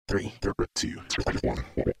3, 2, 1.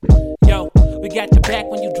 Yo, we got your back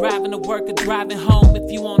when you driving to work or driving home.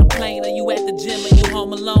 If you on a plane or you at the gym or you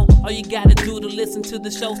home alone, all you gotta do to listen to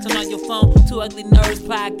the shows, turn on your phone. Two Ugly Nerds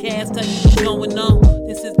podcast, tell you what's going on.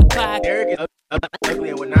 This is the podcast. Eric is ugly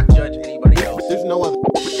and would not judge anybody else. There's no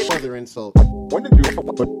other insult. When did you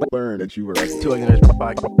learn that you were like Two Ugly Nerds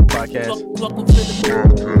podcast. Welcome to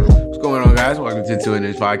the What's going on, guys? Welcome to Two Ugly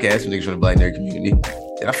Nerds podcast from niggas from the Black Nerd community.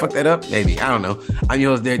 Did I fuck that up? Maybe. I don't know. I'm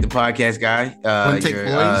your host, Derek, the podcast guy.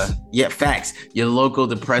 Yeah, facts. Your local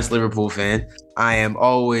depressed Liverpool fan. I am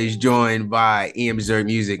always joined by EM Zerg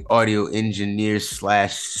Music audio engineer /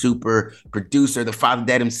 super producer, the father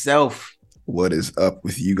dad himself. What is up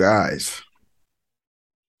with you guys?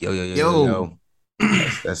 Yo.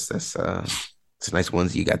 That's a nice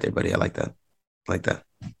onesie you got there, buddy. I like that.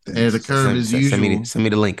 There's a curve as usual. Send me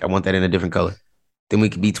the link. I want that in a different color. Then we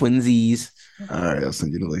can be twinsies. All right, I'll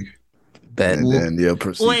send you the link. Bet. And then you'll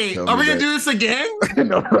proceed. Wait, are we gonna do this again?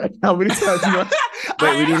 No, right. How many times you know?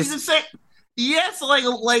 I have to say yes. Like,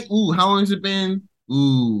 ooh, how long has it been?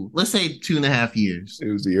 Ooh, let's say 2.5 years.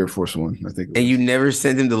 It was the Air Force One, I think. And you never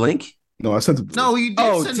sent him the link? No, I sent him. No, you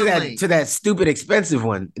did send the link. To that stupid expensive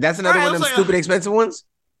one. That's another one of them stupid expensive ones?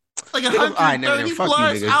 Like 130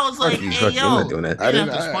 plus. I was like, hey, yo. I'm not doing that. I didn't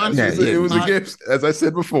have to sponsor it was a gift, as I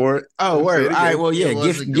said before. Oh, word. All right, well, yeah.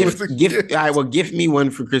 Gift. All right, well, gift me one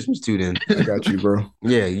for Christmas too, then. I got you, bro.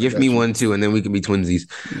 Yeah, gift me one too, and then we can be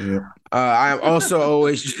twinsies. Yeah. I am also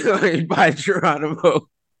always joined by Geronimo,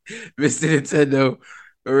 Mr. Nintendo,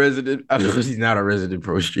 a resident. He's not a resident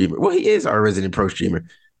pro streamer. Well, he is our resident pro streamer.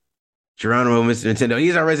 Geronimo, Mr. Nintendo.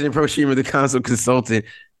 He's our resident pro streamer, the console consultant.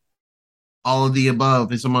 All of the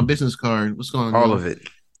above. It's on my business card. What's going on? All of it.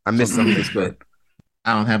 I missed some of this, but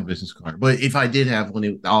I don't have a business card. But if I did have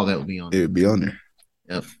one, all that would be on. It would be on there.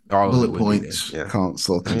 Yep. all Bullet of it points. Yeah.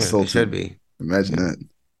 Consultant. It should be. Imagine that.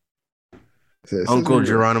 Uncle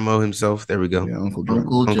Geronimo himself. There we go. Yeah, Uncle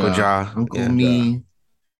Ja. Uncle me.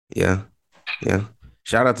 Yeah.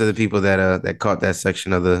 Shout out to the people that caught that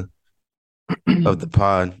section of the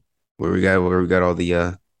pod where we got all the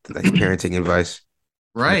nice parenting advice.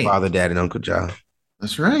 Right. Father, dad, and Uncle Ja.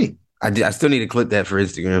 That's right. I still need to clip that for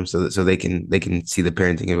Instagram so they can see the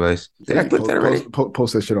parenting advice. Did I clip that already?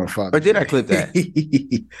 Post that shit on Father's Or did I clip that?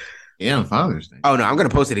 Yeah, on Father's Day. Oh no, I'm gonna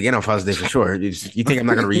post it again on Father's Day for sure. You think I'm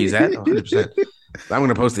not gonna reuse that? 100%. I'm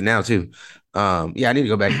gonna post it now too. Yeah, I need to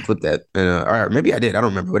go back and clip that. Or maybe I did. I don't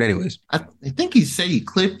remember. But anyways, I think he said he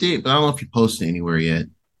clipped it, but I don't know if he posted it anywhere yet.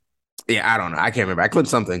 Yeah, I don't know. I can't remember. I clipped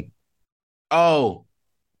something. Oh,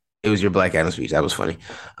 it was your Black Adam speech. That was funny.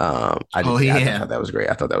 I thought that was great.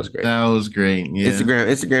 That was great. Yeah.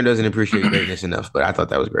 Instagram doesn't appreciate greatness enough, but I thought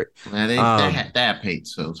that was great. Man, that paid,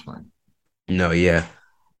 so it's fine. No, yeah.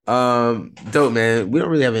 Dope, man. We don't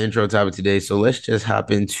really have an intro topic today, so let's just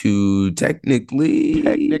hop into technically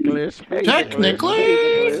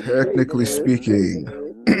speaking.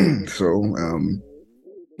 So,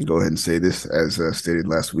 go ahead and say this. As stated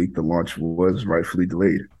last week, the launch was rightfully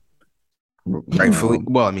delayed. Rightfully,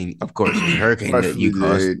 well, I mean, of course, it's a hurricane that you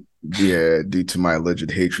caused. Yeah, due to my alleged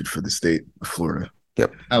hatred for the state of Florida.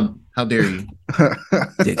 Yep. How dare you,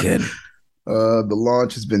 dickhead? The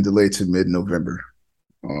launch has been delayed to mid-November,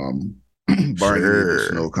 barring any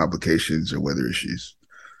additional complications or weather issues.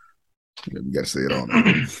 Yeah, we got to say it all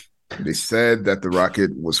now. They said that the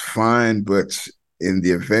rocket was fine, but in the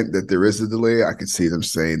event that there is a delay, I could see them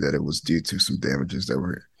saying that it was due to some damages that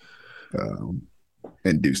were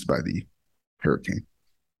induced by the hurricane.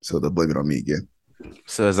 So they'll blame it on me again.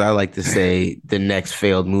 So as I like to say, the next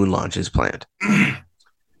failed moon launch is planned.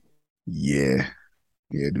 Yeah.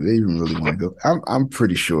 Do they even really want to go? I'm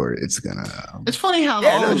pretty sure it's gonna. It's funny how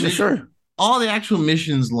all the actual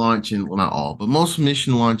missions launch, and well, not all, but most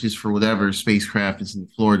mission launches for whatever spacecraft is in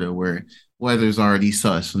Florida, where weather's already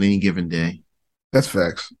sus on any given day. That's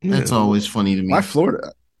facts. That's always funny to me. Why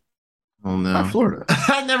Florida? Oh no, not Florida.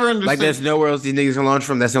 I never understood. Like there's nowhere else these niggas can launch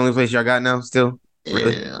from. That's the only place y'all got now. Still,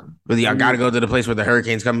 really? Yeah. Really, y'all got to go to the place where the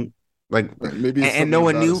hurricanes come. Like maybe, and no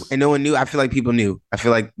one knew. And no one knew. I feel like people knew. I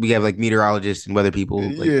feel like we have like meteorologists and weather people.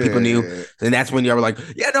 Like people knew, and that's when y'all were like,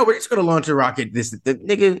 "Yeah, no, we're just gonna launch a rocket." The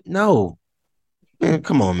nigga, no, man,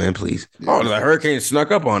 come on, man, please. Yeah. Oh, the hurricane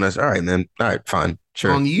snuck up on us. All right, man. All right, fine,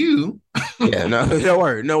 sure. On you? Yeah, no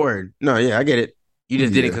word. No, yeah, I get it. You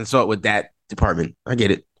just didn't consult with that department. I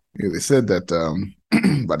get it. Yeah, they said that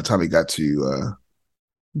by the time we got to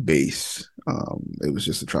base, it was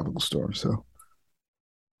just a tropical storm. So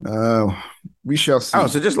we shall see. Oh,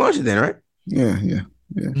 so just launch it then, right? Yeah.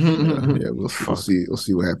 We'll see. We'll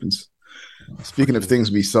see what happens. Speaking of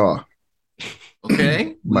things we saw,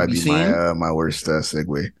 okay, might be my worst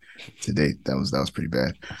segue. to date. That was pretty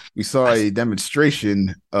bad. We saw a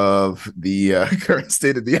demonstration of the current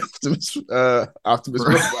state of the Optimus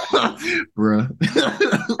bro.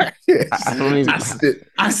 Yes. I don't even.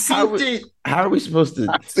 I seen it. How are we supposed to?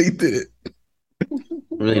 I seen it. I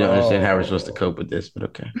really don't understand how we're supposed to cope with this, but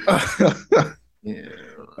okay. Yeah.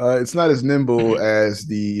 It's not as nimble as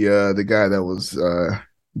the guy that was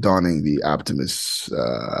donning the Optimus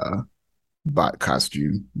bot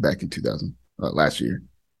costume back in 2000 last year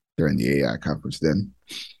during the AI conference then.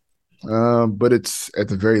 But it's at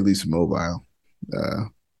the very least mobile.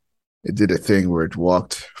 It did a thing where it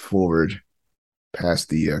walked forward past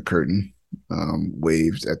the curtain,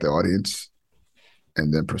 waved at the audience,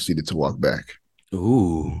 and then proceeded to walk back.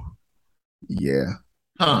 Ooh. Yeah.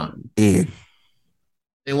 Huh. They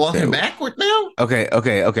walking backward now?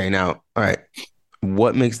 Okay. Now, all right.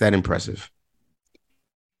 What makes that impressive?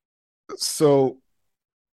 So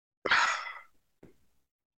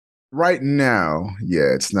right now,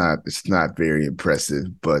 yeah, it's not very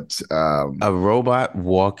impressive, but a robot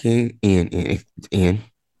walking in.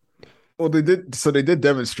 Well, they did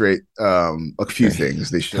demonstrate a few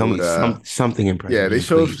things. They showed something impressive. Yeah, they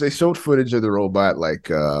showed footage of the robot,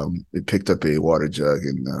 like it picked up a water jug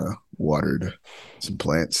and watered some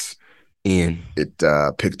plants. And it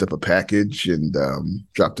picked up a package and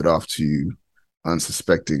dropped it off to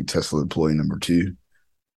unsuspecting Tesla employee number 2.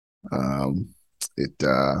 It did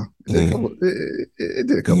a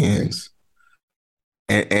couple things.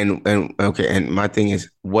 And okay, and my thing is,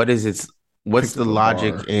 what's the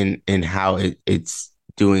logic in how it's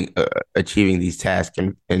doing achieving these tasks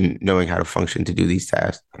and knowing how to function to do these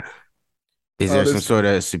tasks? Is there some sort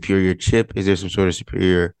of superior chip? Is there some sort of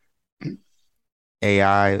superior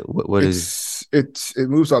AI? What is it? It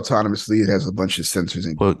moves autonomously. It has a bunch of sensors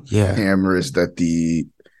and cameras that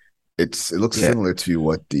it looks similar to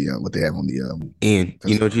what they have on the and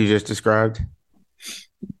you know what you just described?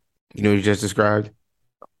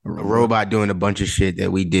 A robot doing a bunch of shit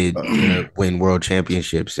that we did win world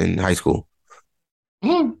championships in high school.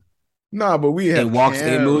 No, but we have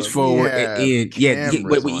it moves forward.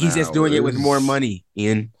 He's just doing it with more money,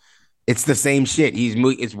 Ian. It's the same shit.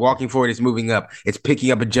 It's walking forward. It's moving up. It's picking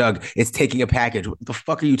up a jug. It's taking a package. What the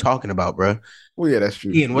fuck are you talking about, bro? Well, yeah, that's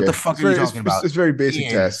true. Ian, what the fuck are you talking about? It's very basic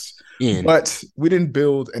tests. Ian. But we didn't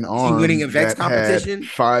build an arm. Winning a Vex competition?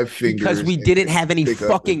 5 fingers. Because we didn't have any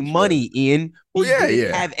fucking money, Ian. We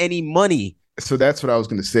didn't have any money. So that's what I was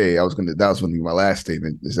going to say. That was going to be my last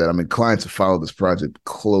statement, is that I'm inclined to follow this project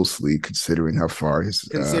closely, considering how far his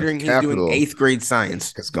he's doing 8th grade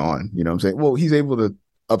science has gone. You know what I'm saying? Well, he's able to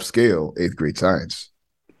upscale 8th grade science.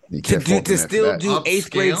 To still do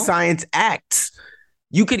 8th grade science acts.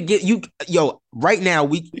 You could get right now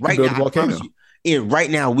we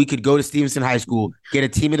could go to Stevenson High School, get a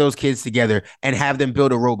team of those kids together, and have them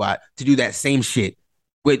build a robot to do that same shit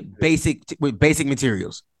with basic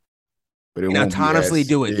materials. But it won't autonomously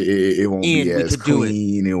do it. It won't be as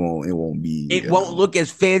clean. It won't be. It won't look as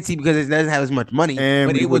fancy because it doesn't have as much money.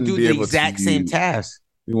 But it will do the exact same task.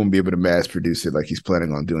 We won't be able to mass produce it like he's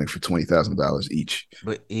planning on doing for $20,000 each.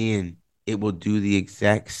 But Ian, it will do the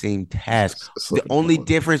exact same task. The only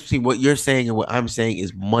difference between what you're saying and what I'm saying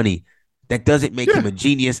is money. That doesn't make him a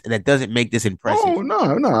genius, and that doesn't make this impressive. Oh no,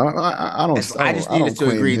 I don't. I just needed to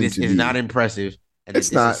agree this is not impressive. And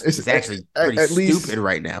it's not. It's actually pretty stupid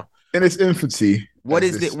right now. In its infancy. What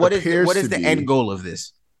is the end goal of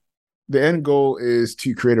this? The end goal is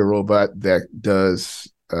to create a robot that does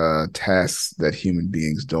tasks that human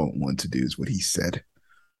beings don't want to do, is what he said.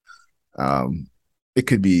 It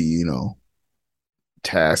could be,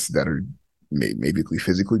 tasks that are maybe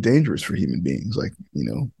physically dangerous for human beings, like,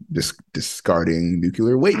 discarding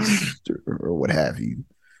nuclear waste or what have you,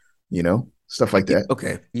 stuff like that.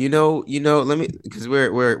 Okay. Let me, because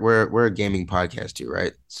we're a gaming podcast too,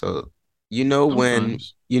 right? So,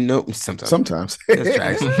 sometimes. Sometimes. That's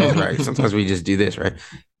right. Sometimes we just do this, right?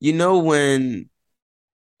 When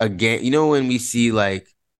when we see like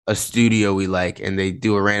a studio we like and they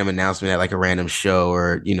do a random announcement at like a random show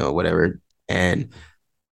or, whatever, and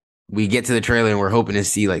we get to the trailer and we're hoping to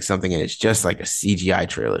see like something and it's just like a CGI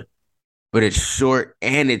trailer, but it's short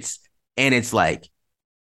and it's like,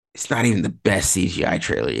 it's not even the best CGI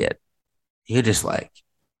trailer yet. You're just like,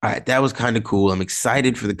 all right, that was kind of cool. I'm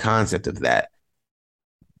excited for the concept of that.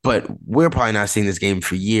 But we're probably not seeing this game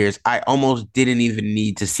for years. I almost didn't even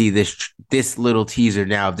need to see this little teaser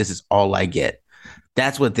now if this is all I get.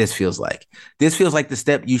 That's what this feels like. This feels like the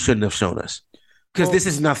step you shouldn't have shown us. Because this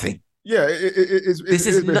is nothing. Yeah, this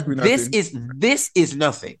is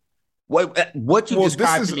nothing. What you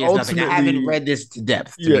described to me is nothing. I haven't read this to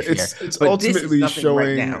depth. It's ultimately showing.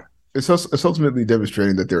 Right now. it's ultimately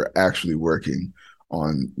demonstrating that they're actually working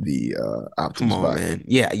on the Optimus bot. Man.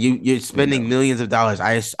 Yeah, you're spending millions of dollars.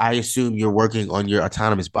 I assume you're working on your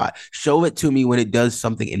autonomous bot. Show it to me when it does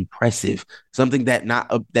something impressive, something that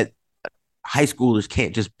that high schoolers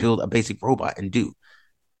can't just build a basic robot and do.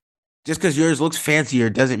 Just because yours looks fancier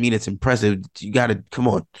doesn't mean it's impressive. You got to come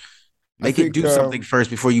on, make it do something first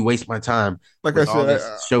before you waste my time. Like I said,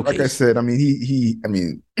 I mean, I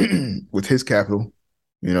mean, with his capital,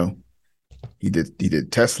 you know, he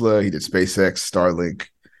did Tesla, he did SpaceX, Starlink,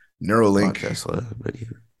 Neuralink. Tesla, but yeah.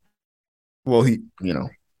 Well, he, you know,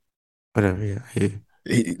 whatever. Yeah,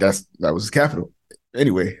 that was his capital.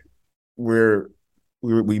 Anyway,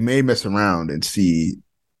 we may mess around and see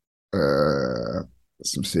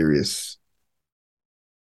some serious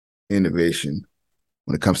innovation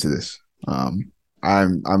when it comes to this. I'll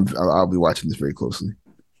be watching this very closely.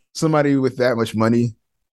 Somebody with that much money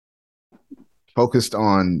focused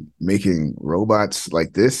on making robots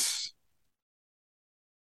like this,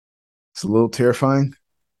 it's a little terrifying.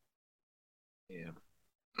 Yeah.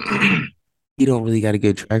 He don't really got a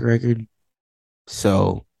good track record.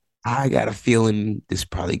 So I got a feeling this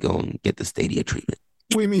probably going to get the Stadia treatment.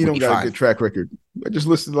 What do you mean you don't got a good track record? I just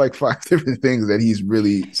listed like 5 different things that he's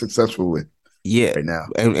really successful with. Yeah, right now.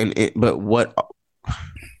 But what?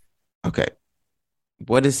 Okay,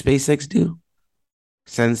 what does SpaceX do?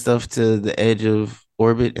 Send stuff to the edge of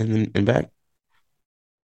orbit and back.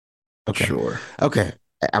 Okay, sure. Okay,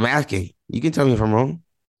 I'm asking. You can tell me if I'm wrong.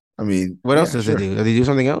 I mean, what else does it do? Does it do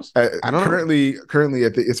something else? I don't know. Currently, I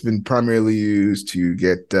think it's been primarily used to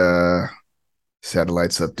get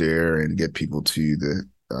satellites up there and get people to the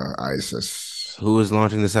ISS. Who was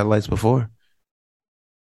launching the satellites before?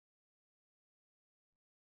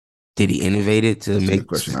 Did he innovate it to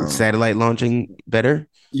make satellite launching better?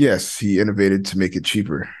 Yes, he innovated to make it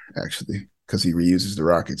cheaper, actually, because he reuses the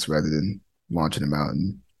rockets rather than launching them out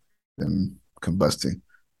and them combusting.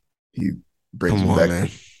 He brings them back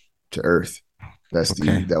to Earth. That was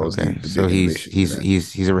the big so he's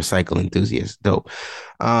a recycle enthusiast. Dope.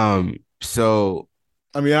 So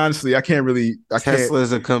I mean, honestly,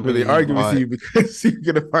 Tesla's a company really argue with you because you're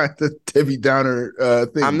gonna find the Debbie Downer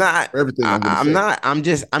thing. I'm not for everything. I'm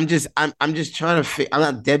just trying to. I'm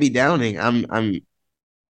not Debbie Downing. I'm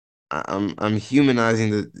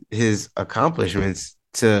humanizing his accomplishments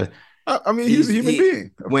to. I mean, he's a human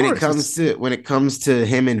being. When it comes to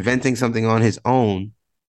him inventing something on his own,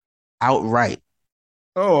 outright.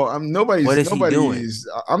 Oh, nobody's doing?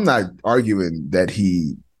 I'm not arguing that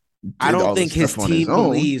he. I don't think his team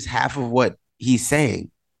believes half of what he's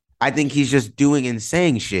saying. I think he's just doing and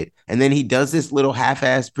saying shit. And then he does this little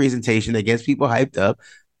half-assed presentation that gets people hyped up.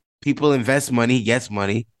 People invest money, he gets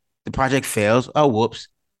money. The project fails. Oh, whoops.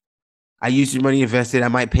 I used your money invested. I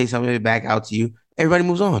might pay some of it back out to you. Everybody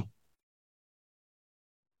moves on.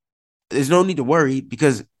 There's no need to worry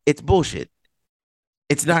because it's bullshit.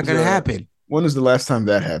 It's not going to happen. When was the last time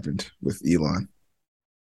that happened with Elon?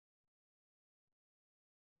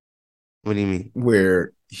 What do you mean?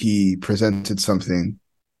 Where he presented something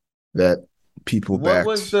that people backed,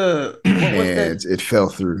 and it fell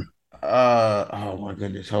through. Oh my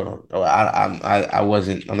goodness! Hold on. Oh, I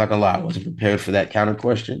wasn't. I'm not gonna lie. I wasn't prepared for that counter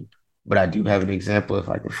question, but I do have an example if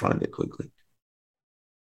I can find it quickly.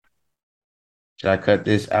 Should I cut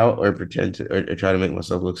this out or pretend to, or try to make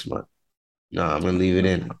myself look smart? No, I'm gonna leave it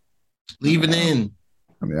in. Leave it in.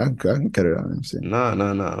 I mean, I can cut it out. No.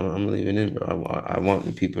 I'm leaving it in, bro. I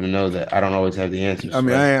want people to know that I don't always have the answers. I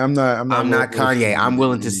mean, right? I'm not Kanye. I'm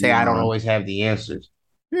willing to say I don't always have the answers.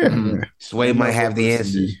 Yeah. Sway might have the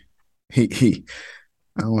answers.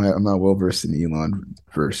 I'm not well versed in the Elon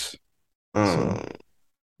verse. So,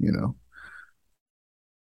 you know.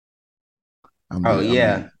 I'm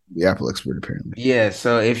the Apple expert apparently. Yeah.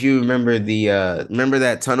 So if you remember remember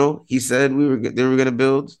that tunnel he said they were gonna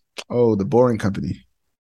build. Oh, the Boring Company.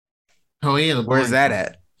 Oh yeah, where's that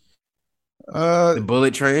at? The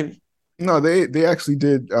bullet train? No, they actually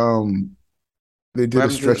did. They did a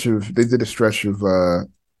stretch of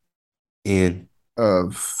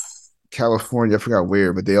California. I forgot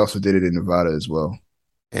where, but they also did it in Nevada as well,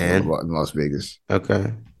 and in Las Vegas.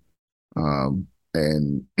 Okay. And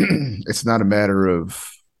it's not a matter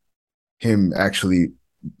of him actually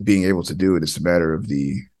being able to do it. It's a matter of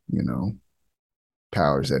the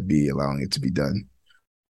powers that be allowing it to be done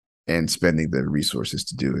and spending the resources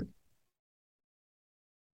to do it.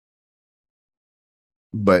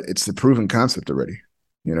 But it's the proven concept already,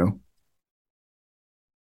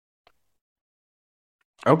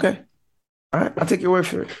 Okay. All right. I'll take your word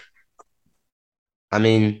for it. I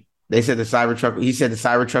mean, he said the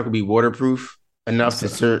Cybertruck will be waterproof enough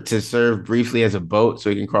to serve briefly as a boat so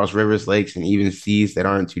he can cross rivers, lakes, and even seas that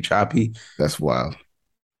aren't too choppy. That's wild.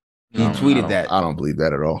 He tweeted that. I don't believe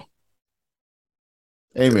that at all.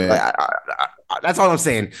 Hey man, that's all I'm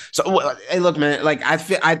saying. So, hey, look, man. Like,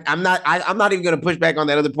 I'm not even gonna push back on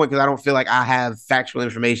that other point because I don't feel like I have factual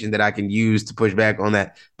information that I can use to push back on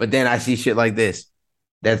that. But then I see shit like this.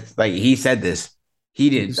 That's like he said this. He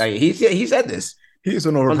did. Like he said this. He's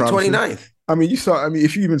on the 29th. I mean,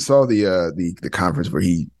 if you even saw the conference where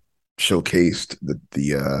he showcased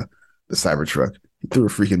the Cybertruck, he threw a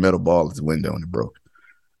freaking metal ball at the window and it broke,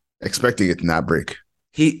 expecting it to not break.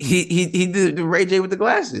 He did the Ray J with the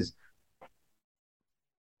glasses.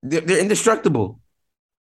 They're indestructible.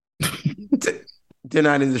 They're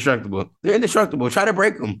not indestructible. They're indestructible. Try to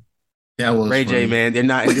break them. That was Ray J, man. They're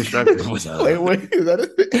not indestructible. Wait, is that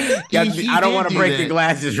it? I don't want to break the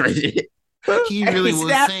glasses, Ray J. He really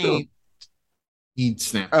was saying he'd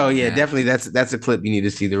snap. Oh yeah, definitely. That's a clip you need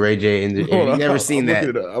to see. The Ray J. And if you've never seen that,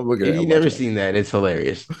 if you've never seen that, it's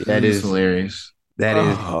hilarious. That is hilarious.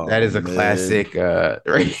 That is a classic.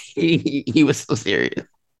 He was so serious.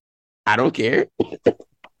 I don't care.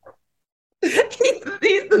 He's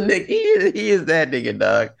the nigga. He is that nigga,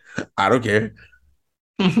 dog. I don't care.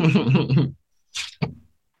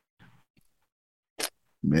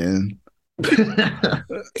 Man.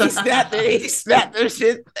 He snapped it. He snapped their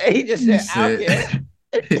shit. He just said,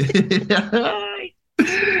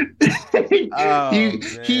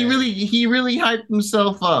 he really hyped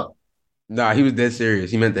himself up. Nah, he was dead serious.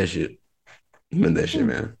 He meant that shit.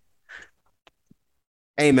 Man.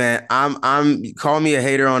 Hey man, I'm call me a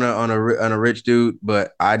hater on a rich dude,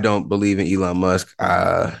 but I don't believe in Elon Musk.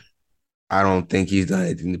 I don't think he's done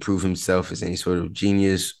anything to prove himself as any sort of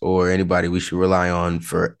genius or anybody we should rely on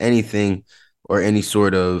for anything or any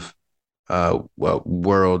sort of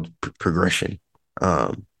world progression.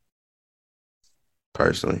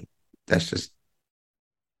 Personally, that's just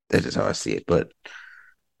how I see it. But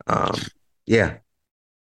yeah,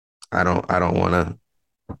 I don't want to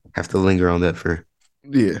have to linger on that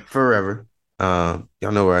forever. Y'all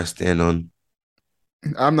know where I stand on.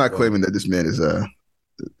 I'm not claiming that this man is the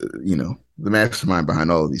mastermind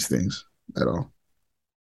behind all of these things at all.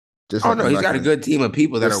 He's got a good team of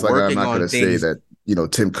people that are working on things. I'm not going to say that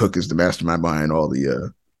Tim Cook is the mastermind behind all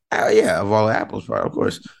the. Of all Apple's part, of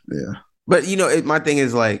course. Yeah, but my thing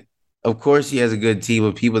is like, of course he has a good team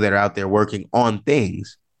of people that are out there working on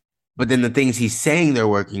things, but then the things he's saying they're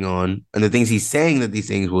working on, and the things he's saying that these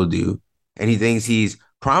things will do, and he thinks he's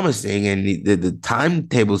promising, and the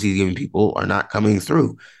timetables he's giving people are not coming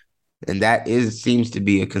through. And that seems to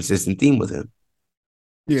be a consistent theme with him.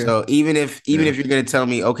 Yeah. So even if you're going to tell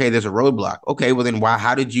me, okay, there's a roadblock. Okay, well then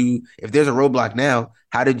if there's a roadblock now,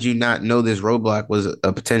 how did you not know this roadblock was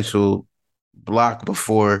a potential block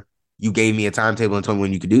before you gave me a timetable and told me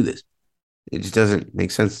when you could do this? It just doesn't make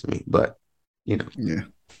sense to me. But, yeah.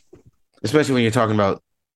 Especially when you're talking about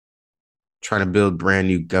trying to build brand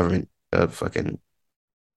new government fucking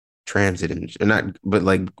transit but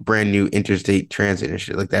like brand new interstate transit and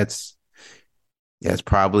shit. Like that's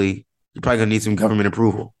probably you're probably gonna need some government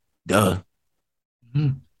approval. Duh.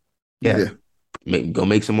 Mm-hmm. Yeah. Go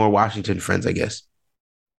make some more Washington friends, I guess.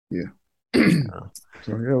 Yeah. So yeah,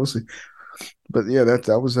 we'll see. But yeah,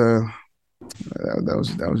 that was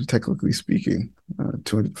technically speaking, for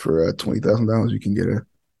 $20,000 you can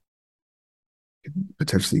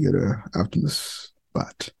potentially get a Optimus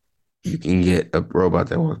bot. You can get a robot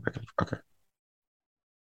that works. Okay.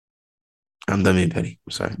 I'm done being petty.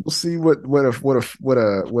 I'm sorry. We'll see what a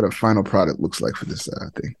final product looks like for this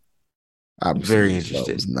thing. I'm very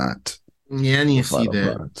interested. It's not. Yeah, I need to see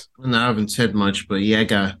that. Product. No, I haven't said much, but yeah, I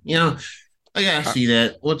gotta see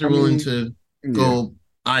that. What they're willing to go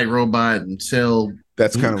iRobot and sell.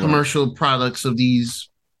 That's kind of commercial products of these.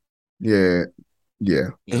 Yeah.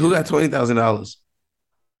 And who got $20,000?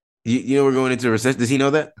 You know we're going into a recession. Does he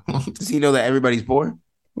know that? Does he know that everybody's poor?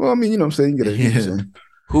 Well, I mean, I'm saying you get a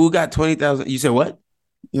Who got 20,000? You said what?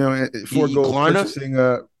 Forego purchasing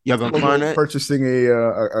y'all gonna Klarna? Purchasing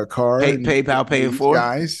a car, PayPal paying for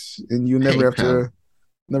guys, and you never have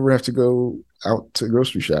to go out to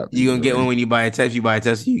grocery shop. You gonna get one when you buy a Tesla? You buy a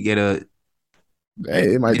Tesla, you get a.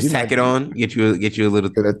 Hey, it might just tack it on. Get you a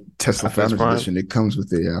little. Get a Tesla Founders Edition. It comes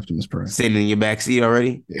with the Optimus Prime. Sitting in your back seat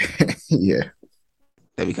already. Yeah.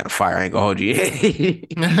 That'd be kind of fire. I ain't gonna hold you.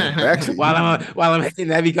 Actually, while I'm hitting,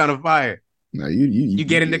 that'd be kind of fire. No, you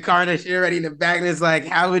get in the car and that shit already in the back, and it's like,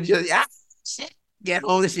 how would you? Shit, get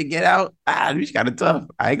home, this shit, get out. It's kind of tough.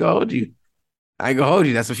 I ain't gonna hold you.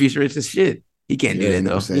 That's a futuristic shit. He can't do that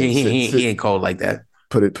though. He ain't cold like that.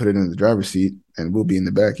 Put it in the driver's seat, and we'll be in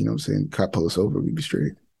the back. You know what I'm saying? Cop pull us over, we'd be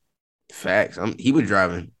straight. Facts. He was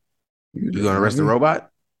driving. You gonna arrest the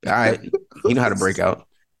robot? All right. You know how to break out.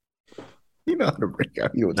 You know how to break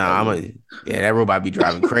out. That robot be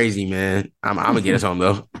driving crazy, man. I'm gonna get us home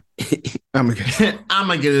though. I'm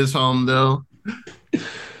gonna get us home though.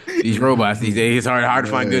 These robots these days, it's hard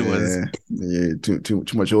to find good ones. Yeah, too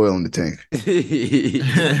much oil in the tank.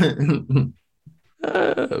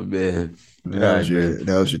 Oh man. That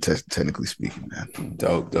was your test, technically speaking, man.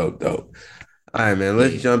 Dope. All right, man.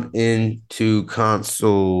 Let's jump into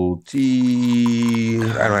console tea.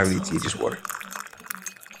 I don't have any tea, just water.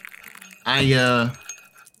 I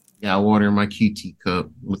got water in my QT cup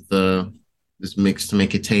with this mix to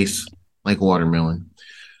make it taste like watermelon.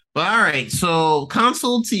 But all right, so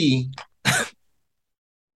console tea.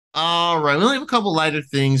 All right, we only have a couple lighter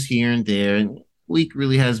things here and there. Week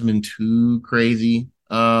really hasn't been too crazy.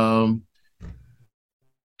 All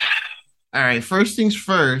right, first things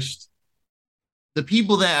first. The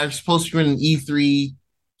people that are supposed to be in E3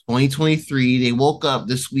 2023, they woke up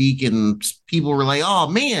this week and people were like, oh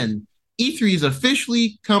man, E3 is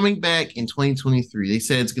officially coming back in 2023. They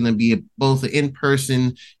said it's going to be both an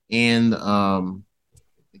in-person and I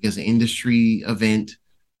guess an industry event,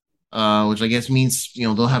 which I guess means,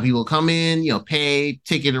 they'll have people come in, pay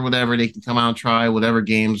ticket or whatever. They can come out and try whatever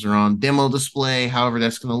games are on demo display, however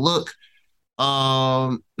that's going to look.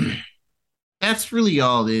 That's really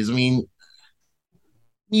all it is. I mean,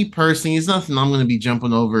 me personally, it's nothing I'm going to be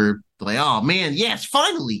jumping over like, oh man, yes,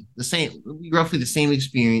 finally roughly the same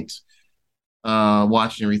experience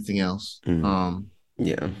watching everything else. In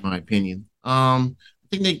my opinion. I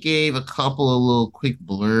think they gave a couple of little quick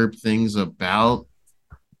blurb things about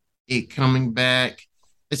it coming back.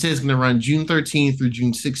 It says it's going to run June 13th through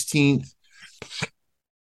June 16th.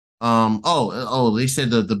 They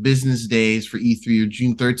said the business days for E3 are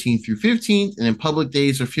June 13th through 15th, and then public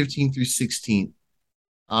days are 15th through 16th.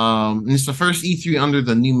 And it's the first E3 under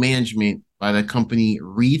the new management by the company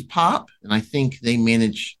ReedPop, and I think they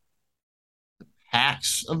manage the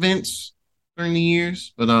PAX events during the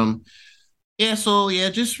years. But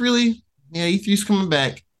just really, E3's coming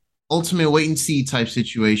back. Ultimate wait and see type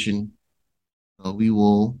situation. So we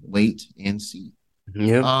will wait and see.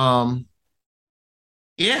 Yeah.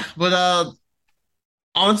 But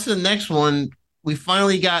on to the next one. We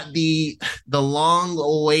finally got the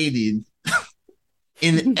long-awaited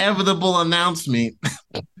inevitable announcement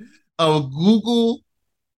of Google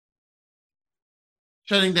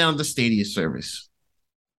shutting down the Stadia service.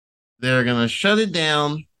 They're gonna shut it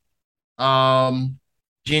down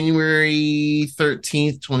January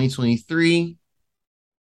 13th, 2023.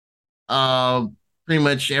 Pretty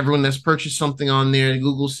much everyone that's purchased something on there,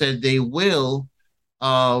 Google said they will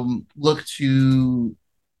look to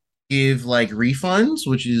give like refunds,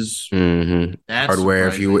 which is that's hardware.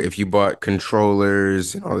 Surprising. If you bought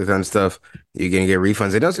controllers and all this kind of stuff, you're gonna get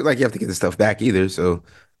refunds. It doesn't seem like you have to get the stuff back either. So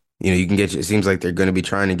you can get. It seems like they're gonna be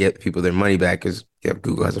trying to get people their money back because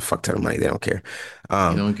Google has a fuck ton of money. They don't care.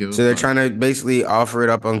 So they're trying to basically offer it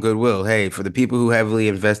up on goodwill. Hey, for the people who heavily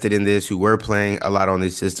invested in this, who were playing a lot on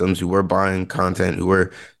these systems, who were buying content, who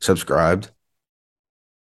were subscribed,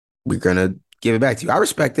 we're gonna give it back to you. I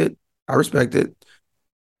respect it. I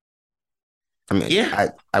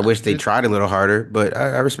mean, I wish they tried a little harder, but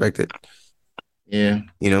I respect it. Yeah.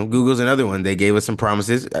 Google's another one. They gave us some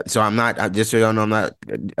promises. So just so y'all know, I'm not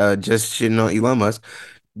just shitting on Elon Musk.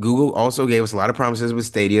 Google also gave us a lot of promises with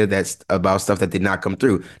Stadia that's about stuff that did not come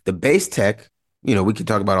through. The base tech, we could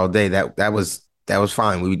talk about all day. That was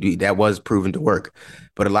fine. That was proven to work.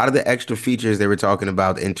 But a lot of the extra features they were talking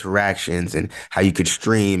about, interactions and how you could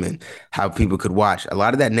stream and how people could watch, a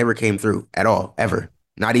lot of that never came through at all, ever.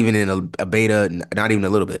 Not even in a beta, not even a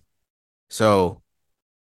little bit. So,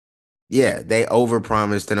 yeah, they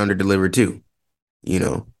overpromised and underdelivered too.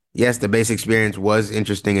 Yes, the base experience was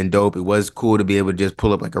interesting and dope. It was cool to be able to just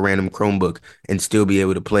pull up like a random Chromebook and still be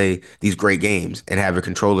able to play these great games and have a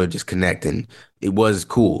controller just connect. And it was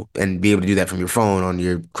cool and be able to do that from your phone, on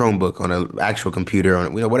your Chromebook, on an actual computer,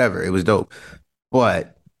 on whatever. It was dope.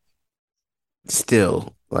 But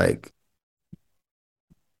still, like,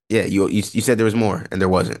 yeah, you said there was more and there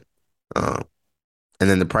wasn't. And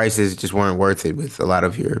then the prices just weren't worth it with a lot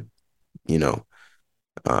of your,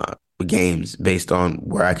 games based on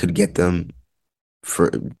where I could get them for,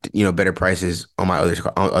 better prices on my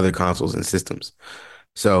other consoles and systems.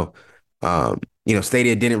 So,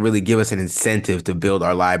 Stadia didn't really give us an incentive to build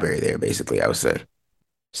our library there, basically, I would say.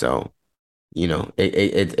 So,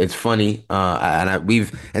 it's funny. And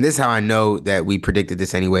this is how I know that we predicted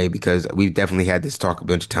this anyway, because we've definitely had this talk a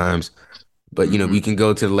bunch of times. But, we can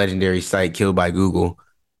go to the legendary site Killed by Google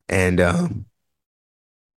and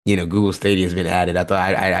Google Stadia has been added. I thought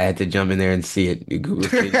I had to jump in there and see it. Google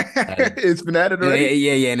Stadia It's been added already.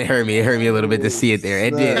 Yeah, and it hurt me. It hurt me a little bit to see it there.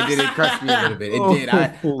 It did. It crushed me a little bit. It did.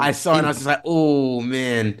 I saw it and I was just like, oh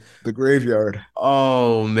man, the graveyard.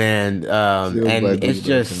 Oh man, and it's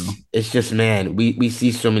just man, we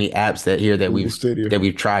see so many apps that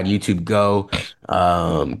we've tried. YouTube Go,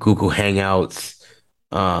 Google Hangouts,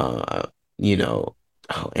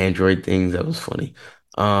 Android things. That was funny.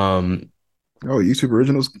 YouTube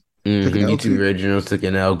Originals YouTube Originals took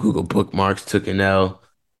an L. Google Bookmarks took an L.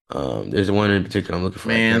 There's one in particular I'm looking for.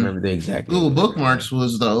 Man, I can't remember the exact Google Bookmarks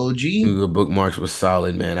was the OG. Google Bookmarks was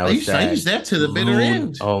solid, man. I used that to the bitter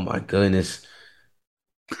end. Oh my goodness.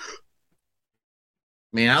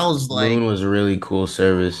 Man, I was like, Loon was a really cool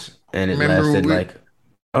service, and it lasted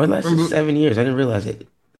 7 years. I didn't realize it.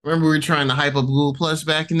 Remember we were trying to hype up Google Plus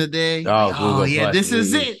back in the day? Google Plus, this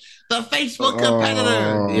is it. The Facebook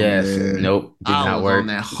competitor. Yes. Man. Nope. Did not work. On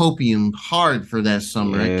that hopium hard for that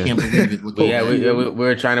summer. Yeah. I can't believe it. We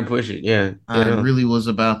were trying to push it. Yeah. I really was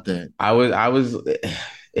about that. I was.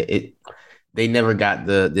 They never got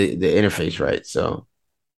the interface right. So.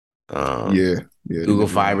 Google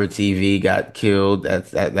Fiber TV got killed.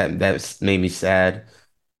 That made me sad.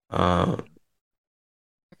 Yeah,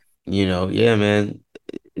 man.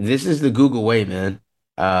 This is the Google way, man.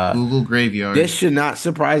 Google graveyard. This should not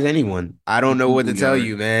surprise anyone. I don't know what to tell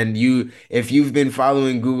you, man. If you've been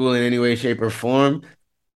following Google in any way, shape, or form,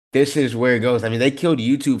 this is where it goes. I mean, they killed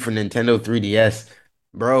YouTube for Nintendo 3DS.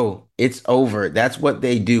 Bro, it's over. That's what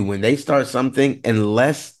they do. When they start something,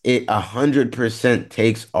 unless it 100%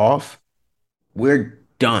 takes off, we're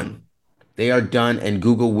done. They are done, and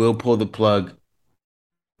Google will pull the plug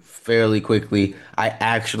fairly quickly. I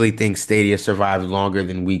actually think Stadia survived longer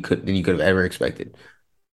than you could have ever expected.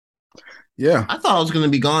 Yeah. I thought I was going to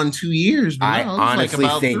be gone 2 years. But I honestly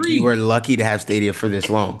think you were lucky to have Stadia for this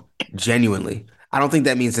long. Genuinely. I don't think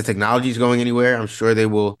that means the technology is going anywhere. I'm sure they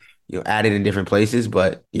will, add it in different places.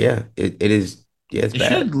 But yeah, it is. Yeah, it's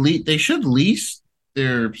bad. They should lease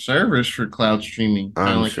their servers for cloud streaming.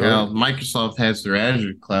 Kind of like how Microsoft has their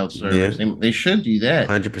Azure cloud servers. Yeah. They should do that.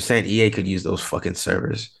 100%. EA could use those fucking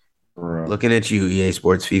servers. Bro. Looking at you, EA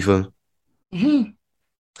Sports FIFA. Mm-hmm.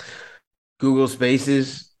 Google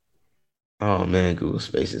Spaces. Oh man, Google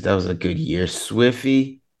Spaces. That was a good year.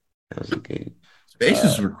 Swifty. That was a good.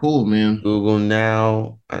 Spaces were cool, man. Google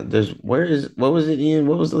Now. What was it, Ian?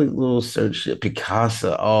 What was the little search shit?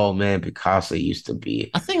 Picasa. Oh man, Picasa used to be.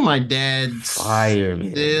 I think my dad fire, man.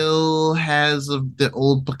 Still has the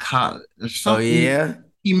old Picasa. Oh yeah.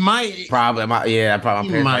 He might. Probably. My parents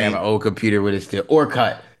might have an old computer with it still.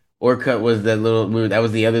 Orkut. Orkut was that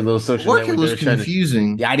was the other little social network. Orkut was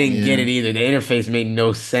confusing. I didn't get it either. The interface made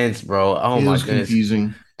no sense, bro. Oh my goodness.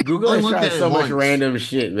 Confusing. Google has tried so much random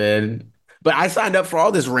shit, man. But I signed up for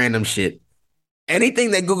all this random shit.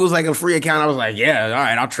 Anything that Google's like a free account, I was like, yeah, all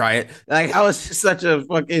right, I'll try it. Like, I was such a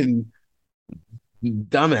fucking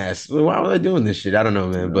dumbass. Why was I doing this shit? I don't know,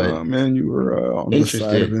 man. But man, you were on the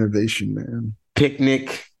side of innovation, man.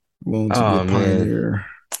 Picnic. Willing to be a pioneer. Man.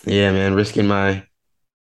 Yeah, man, risking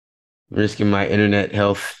my internet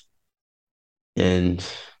health and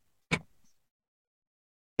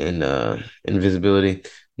invisibility.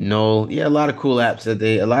 No, yeah, a lot of cool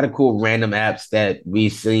random apps that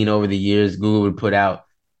we've seen over the years Google would put out,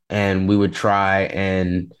 and we would try,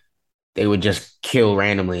 and they would just kill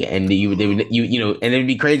randomly, and and it'd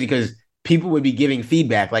be crazy because people would be giving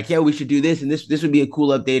feedback like, yeah, we should do this, and this would be a cool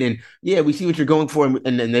update, and yeah, we see what you're going for,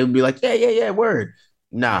 and then they would be like, yeah, word,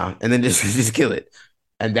 nah, and then just kill it.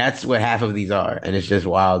 And that's what half of these are. And it's just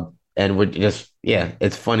wild. And we're just,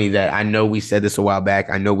 it's funny that I know we said this a while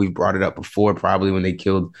back. I know we've brought it up before, probably when they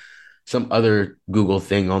killed some other Google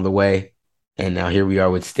thing on the way. And now here we are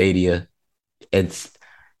with Stadia. It's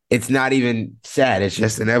not even sad. It's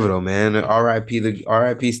just inevitable, man.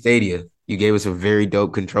 RIP Stadia. You gave us a very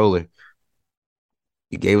dope controller.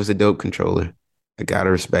 I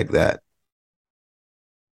gotta respect that.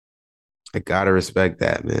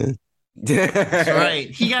 Man. That's right.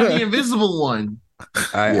 He got the invisible one.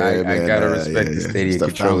 I gotta respect the Stadia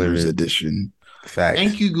controller edition. Facts.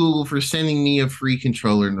 Thank you, Google, for sending me a free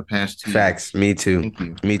controller in the past 2 years. Facts. Me too. Thank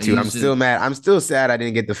you. Me too. I'm still mad. I'm still sad I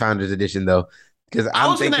didn't get the Founders Edition though, because I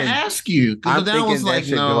was going to ask you. I'm thinking that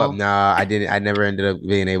should go up. Nah, I didn't. I never ended up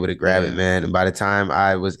being able to grab it, man. And by the time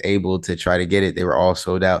I was able to try to get it, they were all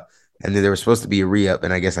sold out. And then there was supposed to be a re-up,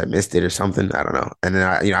 and I guess I missed it or something. I don't know. And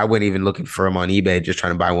then I went even looking for them on eBay, just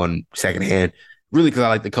trying to buy one secondhand. Really, because I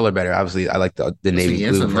like the color better. Obviously, I like the navy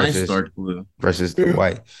blue versus the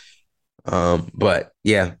white. But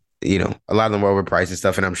yeah, a lot of them were overpriced and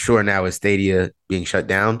stuff. And I'm sure now with Stadia being shut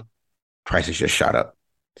down, prices just shot up.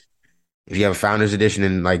 if you have a Founders Edition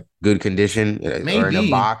in like good condition or in a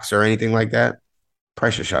box or anything like that,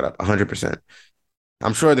 price should shot up 100%.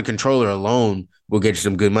 I'm sure the controller alone will get you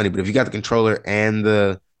some good money, but if you got the controller and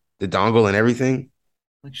the dongle and everything,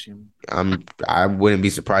 I wouldn't be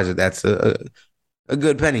surprised if that's a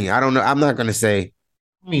good penny. I don't know. I'm not gonna say.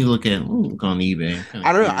 Let me look on eBay.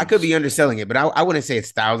 I don't know. I could be underselling it, but I wouldn't say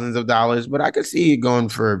it's thousands of dollars, but I could see it going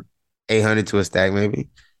for 800 to a stack, maybe.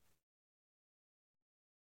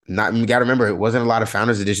 Not, you got to remember, it wasn't a lot of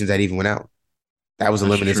Founders Editions that even went out. That was a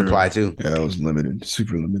limited supply too. Yeah, it was limited,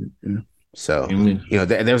 super limited. Yeah. So,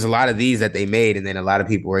 there was a lot of these that they made, and then a lot of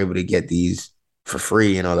people were able to get these for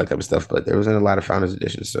free and all that type of stuff, but there wasn't a lot of Founders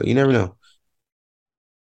Editions. So you never know.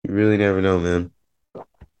 You really never know, man.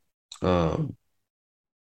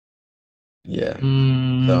 Yeah.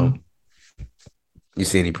 So, you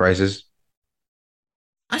see any prices?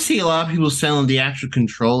 I see a lot of people selling the actual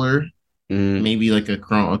controller, maybe like a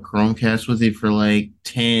Chromecast with it for like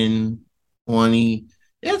 10, 20.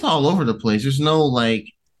 It's all over the place. There's no like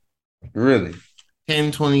really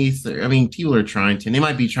 10, 20, 30. I mean, people are trying to. They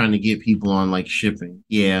might be trying to get people on like shipping.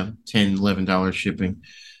 Yeah, $10, $11 shipping.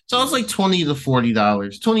 So it's like $20 to $40,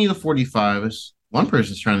 $20 to $45. One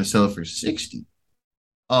person's trying to sell it for $60.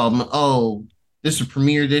 This is a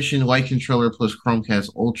Premier Edition white controller plus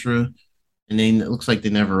Chromecast Ultra, and then it looks like they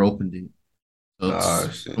never opened it. So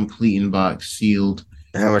it's complete in box, sealed.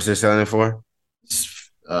 How much they're selling it for? It's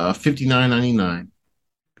 $59.99.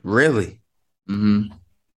 Really? Mm-hmm.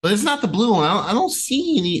 But it's not the blue one. I don't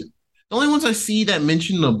see any. The only ones I see that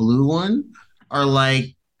mention the blue one are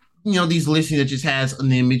like, these listings that just has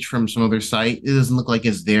an image from some other site. It doesn't look like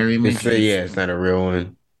it's their image. It's not a real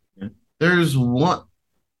one. There's one.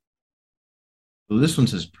 Well, this one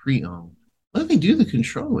says pre-owned. What did they do to the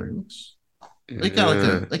controller? They got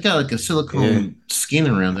like a silicone skin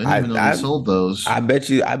around it. I didn't even know they sold those. I bet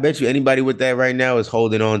you anybody with that right now is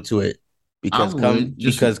holding on to it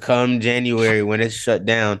because come January when it's shut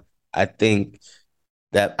down, I think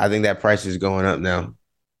that price is going up now.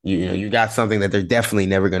 You got something that they're definitely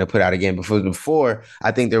never going to put out again. Before,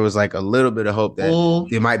 I think there was like a little bit of hope that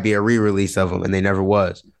there might be a re-release of them, and they never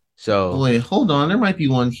was. So wait, hold on. There might be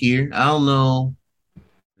one here. I don't know.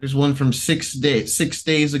 There's one from 6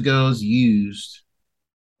 days ago. Is used.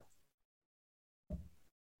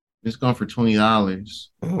 It's gone for $20.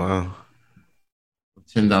 Oh, wow.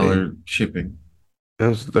 $10 shipping.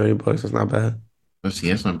 That's $30. That's not bad. Let's see.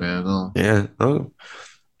 That's not bad at all. Yeah. Oh.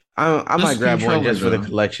 I might grab one just for the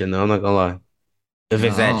collection, though. I'm not gonna lie. If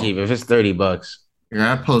it's that cheap, if it's $30.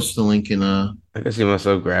 Yeah, I post the link in I can see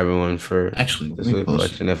myself grabbing one for actually this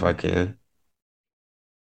collection if I can.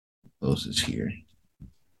 Post is here.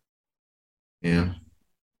 Yeah.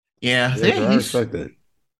 I respect that.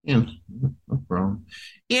 Yeah, no problem.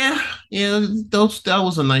 Yeah. That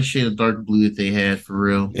was a nice shade of dark blue that they had for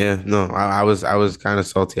real. Yeah, no, I was kind of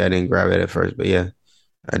salty I didn't grab it at first, but yeah,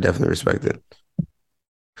 I definitely respect it.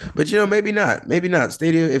 But maybe not.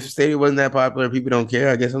 Stadia, if Stadia wasn't that popular, people don't care.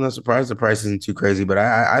 I guess I'm not surprised the price isn't too crazy. But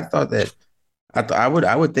I thought that I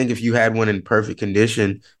would think if you had one in perfect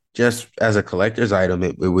condition, just as a collector's item,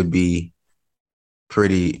 it would be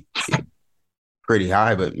pretty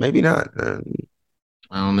high, but maybe not. I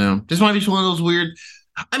don't know. This might be one of those weird.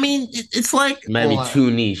 I mean, it's like maybe too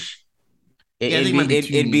niche.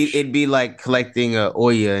 It'd be like collecting a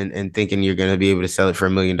Ouya and thinking you're gonna be able to sell it for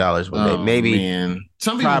 $1 million one day. Maybe man.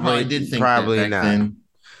 Some people probably did think probably that not. Then.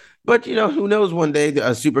 But who knows? One day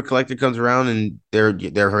a super collector comes around and they're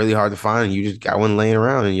really hard to find, and you just got one laying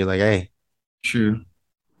around, and you're like, hey, true.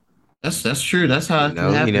 That's true. That's how it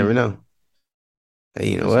can happen. You never know.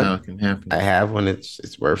 Hey, you know what? How it can happen. I have one.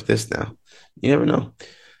 It's worth this now. You never know.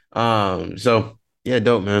 So yeah,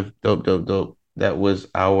 dope, man. Dope. That was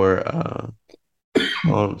our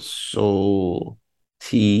Soul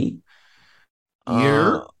T.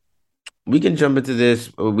 We can jump into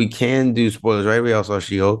this. We can do spoilers, right? We also saw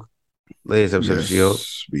She-Hulk. Latest episode of She-Hulk.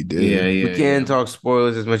 We did. Yeah. We can talk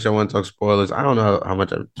spoilers as much as I want to talk spoilers. I don't know how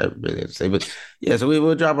much I really have to say, but yeah, so we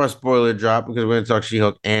will drop our spoiler drop because we're going to talk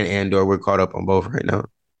She-Hulk and Andor. We're caught up on both right now.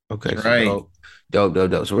 Okay. Right. So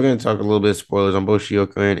dope. So we're going to talk a little bit of spoilers on both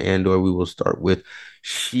She-Hulk and Andor. We will start with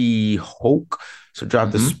She-Hulk. So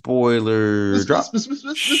drop the spoiler drop.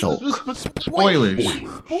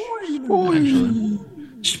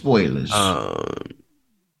 Spoilers.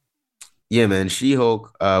 Yeah, man.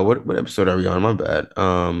 She-Hulk. What episode are we on? My bad.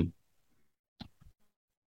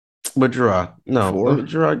 But Gerard, no,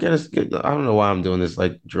 Gerard, get us. I don't know why I'm doing this.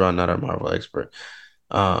 Like Gerard, not our Marvel expert.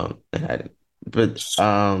 And I didn't. But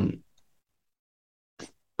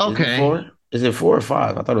okay. Is it 4 or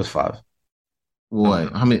 5? I thought it was 5.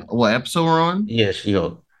 What? How many? What episode we're on? Yeah,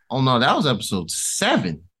 She-Hulk. Oh no, that was episode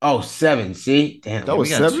 7. Oh, 7. See, damn, that was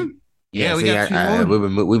 7. Yeah, we got 2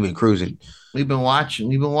 more. We've been cruising. We've been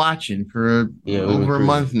watching for over a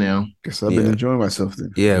month now. Guess I've been enjoying myself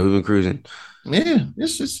then. Yeah, we've been cruising. Yeah,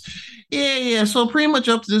 it's just yeah. So pretty much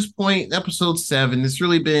up to this point, episode 7, it's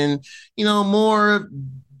really been, more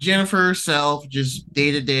Jennifer herself, just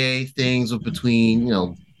day-to-day things of between,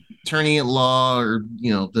 attorney at law, or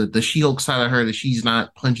the She-Hulk side of her that she's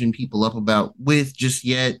not punching people up about with just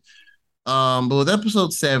yet. But with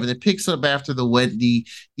episode 7, it picks up after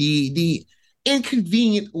the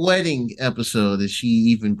inconvenient wedding episode that she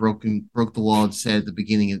even broke the wall and said at the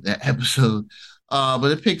beginning of that episode.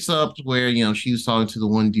 But it picks up where, she was talking to the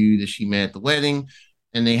one dude that she met at the wedding,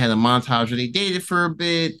 and they had a montage where they dated for a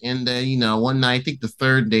bit. And then, one night, I think the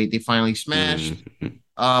third date, they finally smashed.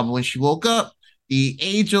 But when she woke up, the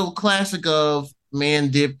age-old classic of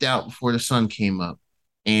man dipped out before the sun came up.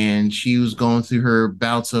 And she was going through her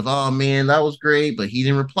bouts of, oh man, that was great, but he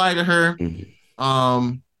didn't reply to her.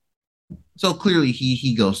 So clearly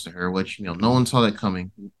he goes to her, which, no one saw that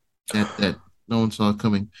coming. That no one saw it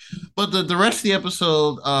coming. But the rest of the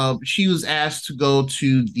episode, she was asked to go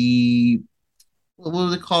to the, what do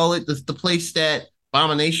they call it? The place that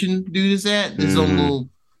Abomination dude is at. This own little,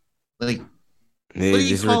 like,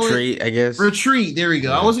 just retreat, I guess. Retreat. There we go.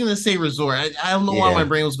 Yeah. I was gonna say resort. I don't know why my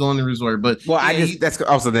brain was going to resort, but that's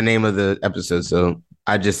also the name of the episode, so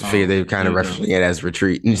I just figured they were kind of referencing it as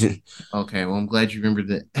retreat. Okay, well, I'm glad you remembered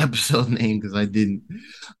the episode name because I didn't.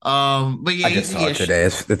 But yeah, I just saw it today.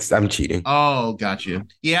 I'm cheating. Oh, gotcha.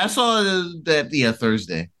 Yeah, I saw that. Yeah,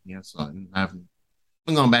 Thursday. Yeah, I saw it. I haven't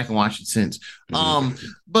gone back and watched it since.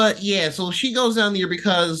 But yeah, so she goes down there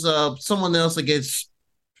because someone else that gets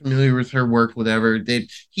familiar with her work, whatever.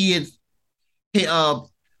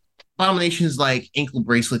 Abomination's like ankle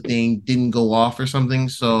bracelet thing didn't go off or something,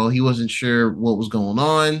 so he wasn't sure what was going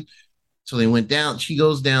on. So they went down. She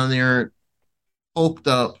goes down there, hulked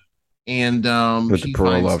up, and with the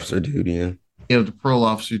parole officer dude, with the parole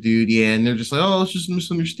officer dude, and they're just like, oh, it's just a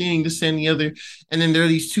misunderstanding, this and the other. And then there are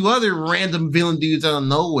these 2 other random villain dudes out of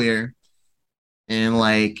nowhere. And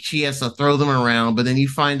like she has to throw them around, but then you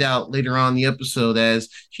find out later on in the episode as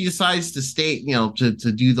she decides to stay,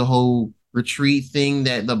 to do the whole retreat thing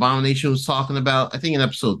that the Abomination was talking about. I think in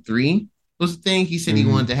episode 3 was the thing. He said he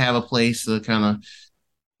wanted to have a place to kind of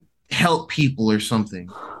help people or something.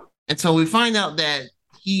 And so we find out that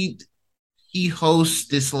he hosts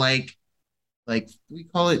this like we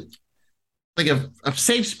call it like a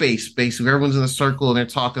safe space, basically. Everyone's in a circle and they're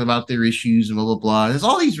talking about their issues and blah blah blah. There's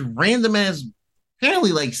all these random ass,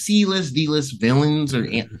 apparently like C-list, D-list villains or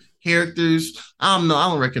characters. I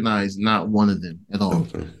don't recognize not one of them at all.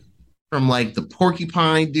 Okay. From like the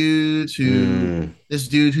porcupine dude to this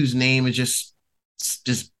dude whose name is just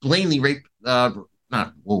blatantly rape. Not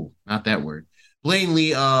that word.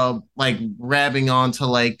 Blatantly like grabbing onto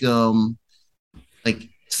like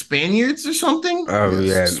Spaniards or something. Oh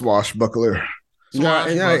yeah, swashbuckler. No,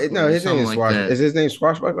 his name is Is his name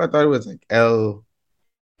Swashbuckler? I thought it was like L.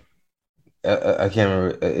 I can't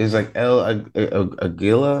remember. It's like El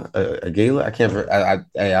Aguila. I can't remember.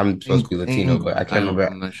 I'm supposed to be Latino, but I can't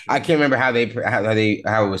remember. I can't remember how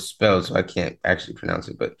it was spelled, so I can't actually pronounce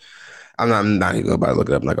it. But I'm not even gonna look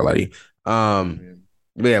it up. I'm not gonna lie to you.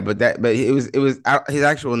 But it was his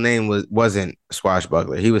actual name wasn't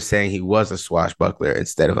Swashbuckler. He was saying he was a swashbuckler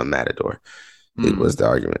instead of a matador. It was the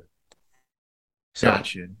argument. So,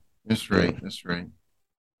 gotcha. That's right. That's right.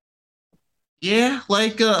 Yeah,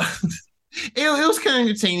 like it was kind of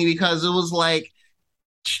entertaining because it was like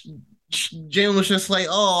Jen was just like,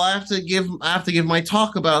 oh, I have to give my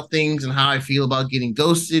talk about things and how I feel about getting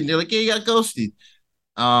ghosted. And they're like, yeah, you got ghosted.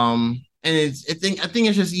 And I think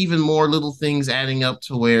it's just even more little things adding up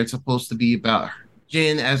to where it's supposed to be about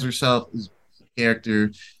Jen as herself, as a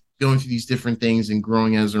character, going through these different things and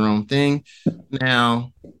growing as her own thing.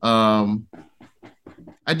 Now,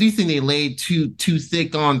 I do think they laid too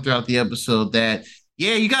thick on throughout the episode that,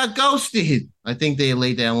 yeah, you got ghosted. I think they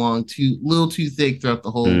laid that along little too thick throughout the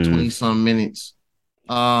whole 20-some minutes.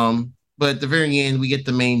 But at the very end, we get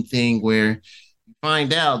the main thing where you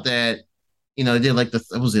find out that, they did like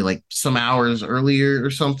some hours earlier or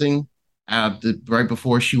something. Right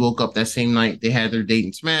before she woke up that same night, they had their date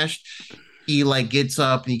and smashed. He like gets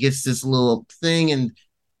up and he gets this little thing and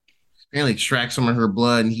apparently extracts some of her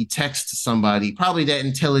blood, and he texts somebody, probably that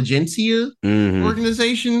Intelligentsia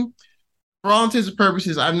organization. For all intents and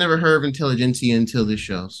purposes, I've never heard of Intelligentsia until this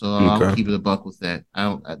show, so I'll keep it a buck with that.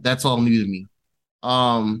 That's all new to me.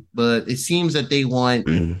 But it seems that they want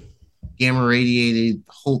gamma radiated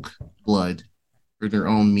Hulk blood for their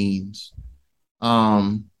own means.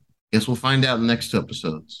 Guess we'll find out in the next 2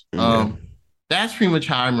 episodes. That's pretty much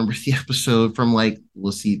how I remember the episode from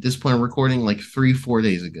let's see, at this point of recording, 3-4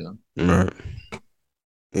 days ago. Right.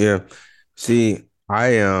 Yeah. See,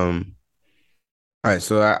 all right,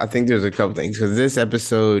 so I think there's a couple things because this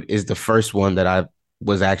episode is the first one that I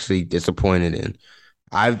was actually disappointed in.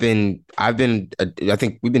 I think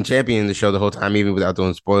we've been championing the show the whole time, even without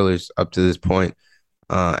doing spoilers up to this point.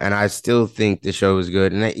 And I still think the show is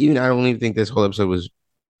good. And I don't even think this whole episode was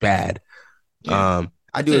bad. Yeah.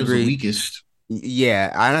 I do agree. It was the weakest.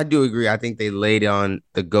 Yeah, and I do agree. I think they laid on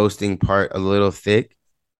the ghosting part a little thick.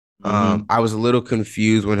 I was a little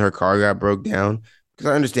confused when her car got broke down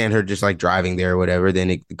because I understand her just driving there or whatever. Then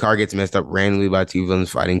the car gets messed up randomly by 2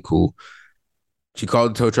 villains fighting. Cool. She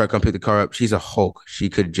called the tow truck, come pick the car up. She's a Hulk. She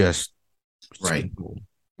could just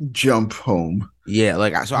jump home.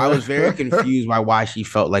 Yeah, so I was very confused by why she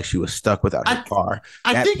felt like she was stuck without her car.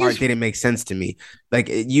 That part didn't make sense to me.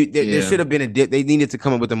 There should have been they needed to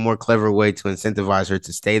come up with a more clever way to incentivize her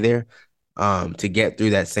to stay there, to get through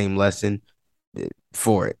that same lesson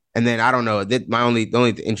for it. And then I don't know. The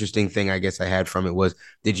only interesting thing I guess I had from it was,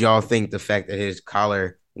 did y'all think the fact that his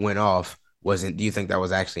collar went off do you think that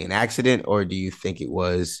was actually an accident, or do you think it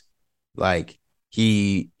was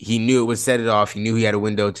he knew it would set it off? He knew he had a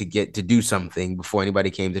window to do something before anybody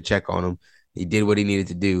came to check on him. He did what he needed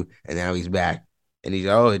to do, and now he's back. And he's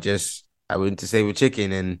I went to save a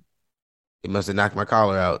chicken, and it must have knocked my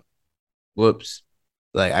collar out. Whoops.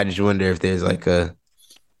 I just wonder if there's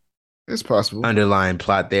it's possible underlying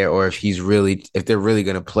plot there, or if they're really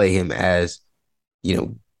gonna play him as,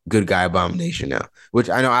 good guy Abomination now. Which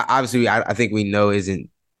I know, obviously, I think we know isn't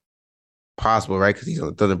possible, right? Because he's on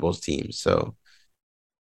the Thunderbolts team, so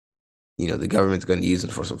the government's going to use him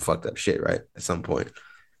for some fucked up shit, right? At some point.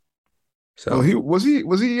 So he was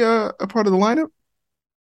a part of the lineup?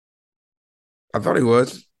 I thought he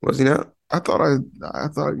was. Was he not? I thought he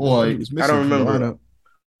was missing. I don't remember.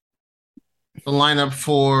 The lineup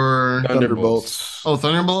for Thunderbolts. Oh,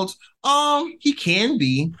 Thunderbolts. He can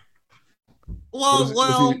be.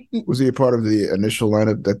 Was he a part of the initial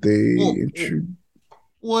lineup that they?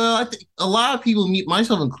 Well, I think a lot of people,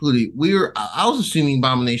 myself included, I was assuming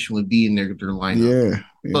Abomination would be in their lineup.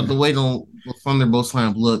 Yeah. But the way the Thunderbolts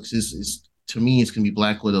lineup looks is to me, it's gonna be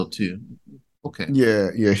Black Widow too. Okay.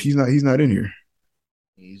 Yeah. He's not in here.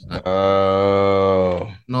 He's not.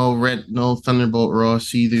 Oh. No Thunderbolt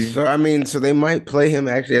Ross either. So they might play him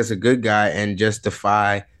actually as a good guy and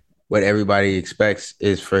justify what everybody expects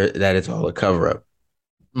is that it's all a cover up.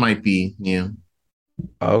 Might be, yeah.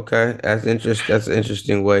 Okay, that's interesting. That's an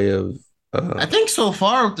interesting way of. I think so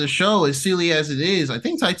far with the show, as silly as it is, I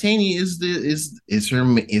think Titania is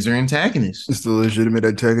her antagonist. It's the legitimate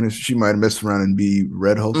antagonist. She might have messed around and be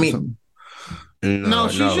Red Hulk or something. No,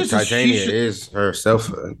 Titania is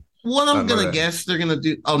herself. What I'm gonna guess they're gonna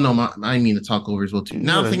do. Oh no, I mean to talk over as well too.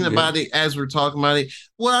 Now I'm thinking about it as we're talking about it.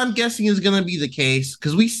 What I'm guessing is gonna be the case,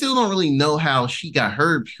 because we still don't really know how she got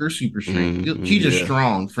her super strength. She's just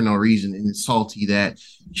strong for no reason, and it's salty that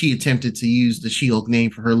she attempted to use the She-Hulk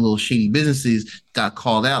name for her little shady businesses, got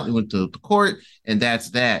called out, and went to the court, and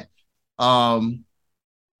that's that.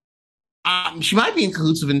 She might be in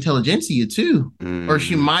cahoots with Intelligentsia too, or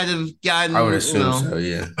she might have gotten. I would assume so.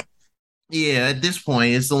 Yeah. Yeah, at this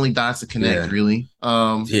point, it's only dots to connect, really.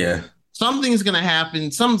 Something's gonna happen.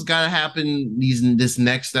 Something's gotta happen this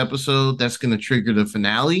next episode that's gonna trigger the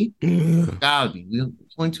finale. Gotta be. We have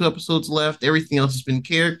 22 episodes left. Everything else has been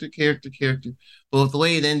character. But with the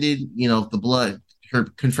way it ended, the blood, her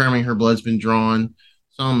confirming her blood's been drawn.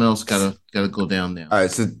 Something else gotta go down now. All right,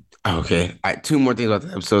 so okay. All right, 2 more things about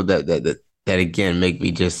the episode that again make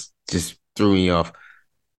me just threw me off.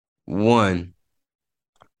 One,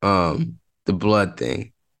 the blood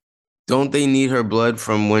thing. Don't they need her blood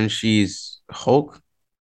from when she's Hulk?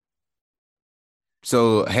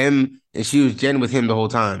 So and she was Jen with him the whole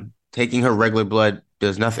time. Taking her regular blood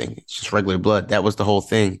does nothing. It's just regular blood. That was the whole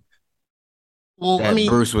thing. Well,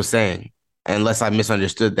 Bruce was saying. Unless I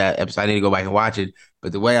misunderstood that episode, I need to go back and watch it.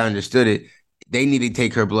 But the way I understood it, they need to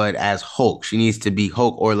take her blood as Hulk. She needs to be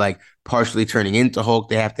Hulk, or partially turning into Hulk.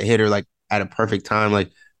 They have to hit her at a perfect time,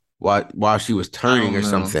 while she was turning or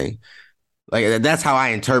something. That's how I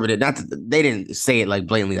interpreted it. Not that they didn't say it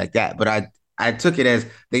blatantly like that, but I took it as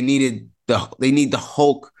they need the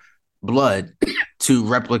Hulk blood to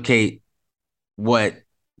replicate what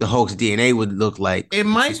the Hulk's DNA would look like. It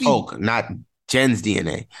might be Hulk, not Jen's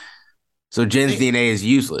DNA. So Jen's DNA is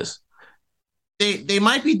useless. They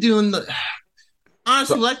might be doing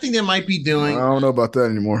honestly, what I think they might be doing. I don't know about that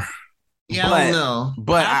anymore. Yeah, I don't know.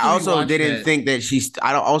 But I also didn't think that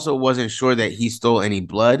I also wasn't sure that he stole any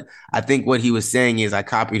blood. I think what he was saying is I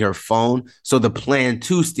copied her phone, so the plan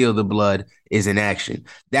to steal the blood is in action.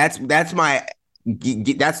 That's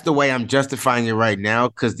the way I'm justifying it right now,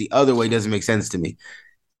 because the other way doesn't make sense to me.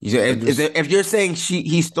 If you're saying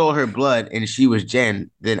he stole her blood and she was Jen,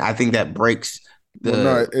 then I think that breaks the. Well,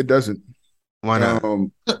 no, it doesn't. Why not?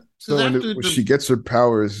 So when she gets her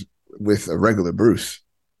powers with a regular Bruce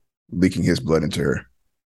leaking his blood into her,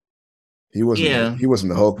 he wasn't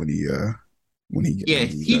the Hulk when he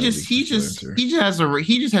he just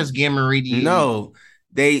has gamma radiation. No,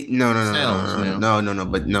 no.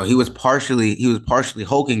 But no, he was partially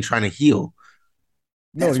hulking, trying to heal.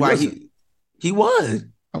 That's why he was.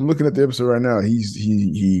 I'm looking at the episode right now.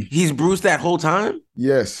 He's Bruce that whole time.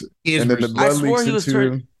 Yes, and then the blood leaks into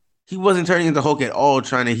him. He wasn't turning into Hulk at all,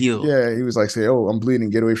 trying to heal. Yeah, he was like, "Say, oh, I'm bleeding,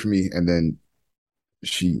 get away from me," and then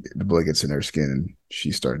the blood gets in her skin, and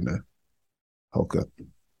she's starting to Hulk up. Mm-hmm.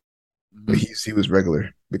 But he was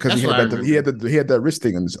regular because he had that wrist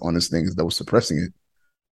thing on his thing that was suppressing it.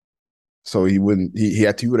 So he would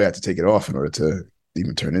have to take it off in order to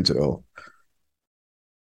even turn into the Hulk.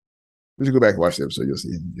 We should go back and watch the episode. You'll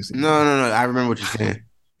see. No. I remember what you're saying.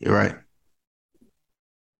 You're right.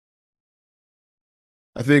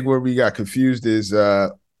 I think where we got confused is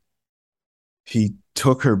he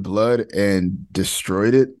took her blood and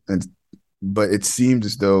destroyed it, but it seemed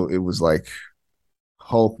as though it was like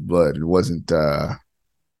Hulk blood. It wasn't. You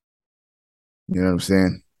know what I'm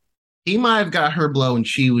saying? He might have got her blood when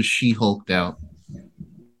she hulked out.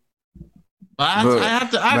 I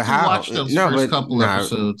have to watch those first couple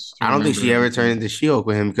episodes. I don't think she ever turned into She-Hulk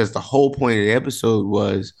with him, because the whole point of the episode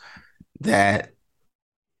was that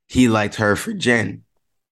he liked her for Jen.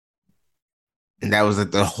 And that was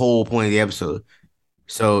like the whole point of the episode.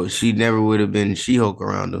 So she never would have been She-Hulk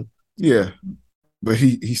around him. Yeah. But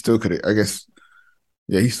he still could have, I guess.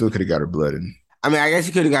 Yeah, he still could have got her blood. I mean, I guess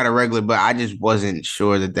he could have got a regular, but I just wasn't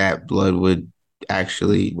sure that blood would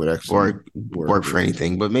actually work for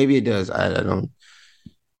anything. But maybe it does. I don't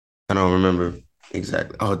remember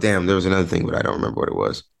exactly. Oh, damn. There was another thing, but I don't remember what it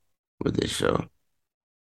was with this show.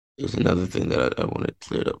 There's another thing that I wanted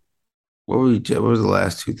cleared up. What was the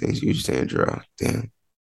last two things you were saying, Gerard? Damn.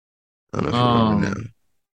 I don't know if you remember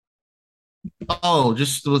now. Oh,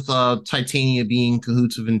 just with Titania being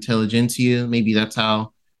cahoots of Intelligentsia. Maybe that's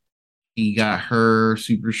how he got her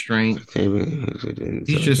super strength.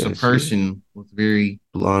 He's just a person with very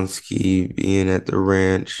Blonsky being at the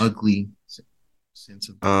ranch. Ugly sense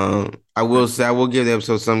of. I will give the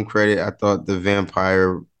episode some credit. I thought the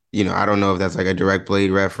vampire. I don't know if that's like a direct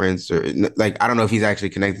Blade reference, or like I don't know if he's actually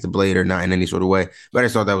connected to Blade or not in any sort of way. But I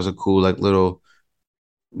just thought that was a cool like little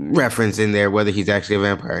reference in there, whether he's actually a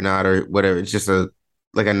vampire or not or whatever. It's just a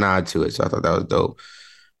nod to it. So I thought that was dope.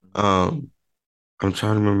 I'm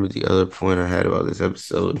trying to remember the other point I had about this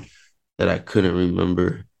episode that I couldn't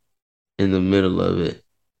remember in the middle of it,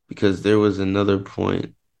 because there was another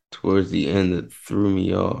point towards the end that threw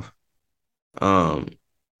me off.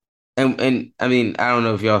 And I mean, I don't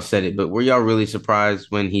know if y'all said it, but were y'all really surprised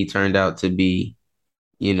when he turned out to be,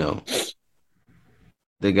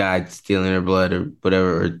 the guy stealing her blood or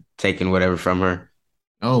whatever, or taking whatever from her?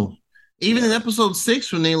 Oh, even in episode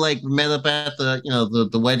 6, when they like met up at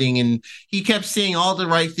the wedding, and he kept saying all the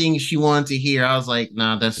right things she wanted to hear, I was like,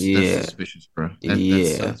 nah, that's suspicious, bro.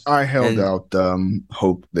 I held out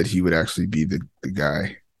hope that he would actually be the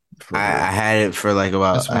guy. I had it for like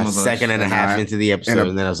about a second and a half into the episode,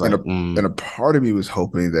 and then I was like, and a part of me was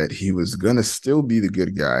hoping that he was gonna still be the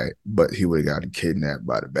good guy, but he would have gotten kidnapped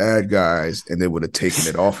by the bad guys, and they would have taken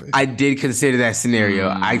it off him. I did consider that scenario.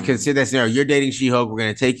 I consider that scenario. You're dating She-Hulk. We're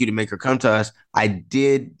gonna take you to make her come to us. I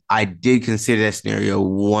did consider that scenario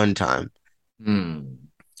one time. Or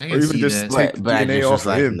even just take DNA off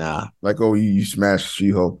of him. Nah. Like, oh, you smashed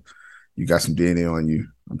She-Hulk. You got some DNA on you.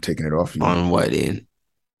 I'm taking it off you. On what end?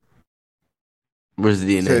 Where's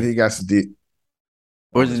the DNA? Said he got some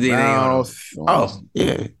Where's the DNA? Oh,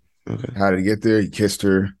 yeah. Okay. How did he get there? He kissed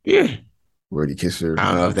her. Yeah. Where did he kiss her? I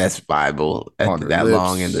don't know if that's Bible that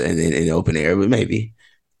long in the open air, but maybe.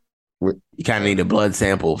 You kind of need a blood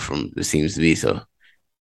sample from it seems to be. So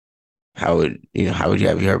how would you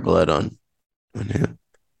have your blood on him?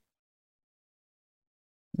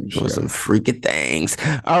 Some freaking things.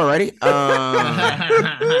 Alrighty.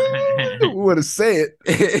 We want to say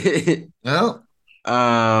it. Well.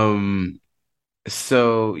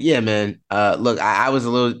 So yeah, man. Look, I was a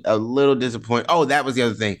little disappointed. Oh, that was the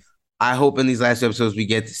other thing. I hope in these last episodes we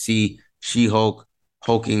get to see She-Hulk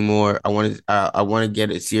hulking more. I want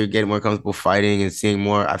to see her get more comfortable fighting and seeing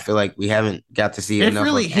more. I feel like we haven't got to see They've enough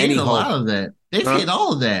really of hit any a Hulk. lot of that. They've hit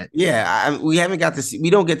all of that. Yeah, we haven't got to see. We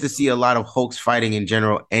don't get to see a lot of Hulks fighting in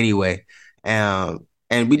general, anyway. And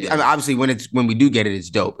we I mean, obviously when we do get it, it's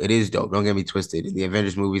dope. It is dope. Don't get me twisted. In the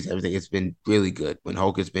Avengers movies, everything, it's been really good. When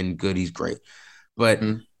Hulk has been good, he's great. But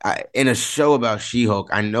in a show about She-Hulk,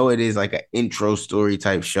 I know it is like an intro story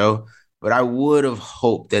type show, but I would have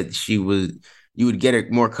hoped that you would get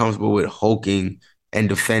it more comfortable with hulking and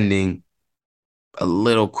defending a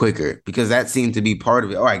little quicker, because that seemed to be part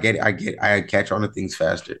of it. Oh, I get it. I catch on to things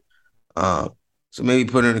faster. So maybe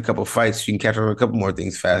put in a couple fights, you can catch on a couple more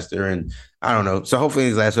things faster. And I don't know. So hopefully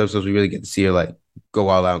in these last episodes, we really get to see her like go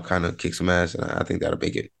all out, kind of kick some ass. And I think that'll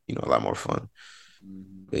make it, a lot more fun.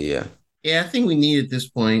 But yeah. Yeah, I think we need at this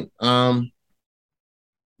point. Got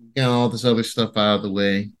all this other stuff out of the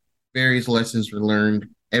way. Various lessons were learned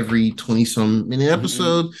every 20-some minute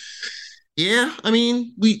episode. Yeah, I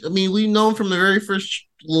mean, we've known from the very first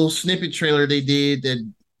little snippet trailer they did that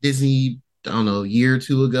Disney, I don't know, a year or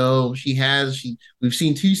two ago, we've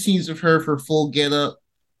seen 2 scenes of her for full get up,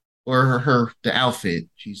 or the outfit.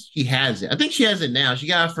 She has it. I think she has it now. She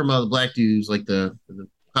got it from the black dudes, like the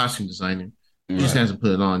costume designer. She just hasn't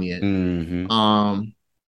put it on yet.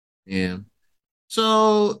 Yeah.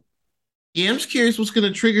 So yeah, I'm just curious what's going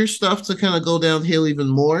to trigger stuff to kind of go downhill even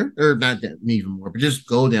more, or not that even more, but just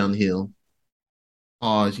go downhill.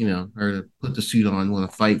 Pause, her to put the suit on, want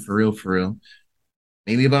to fight for real.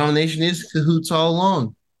 Maybe Abomination is cahoots all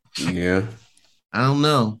along. Yeah. I don't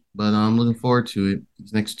know, but I'm looking forward to it.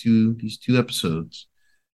 These two episodes.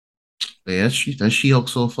 But yeah, that's She-Hulk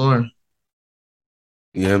so far.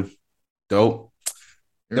 Yeah. Dope.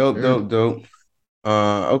 Okay.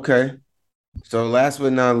 So last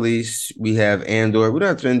but not least, we have Andor. We don't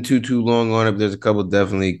have to spend too long on it, but there's a couple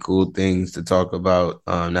definitely cool things to talk about.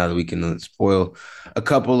 Now that we can spoil a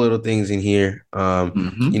couple little things in here. I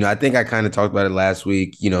think I kind of talked about it last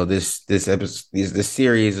week. This episode, this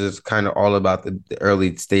series is kind of all about the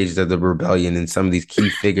early stages of the rebellion and some of these key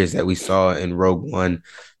figures that we saw in Rogue One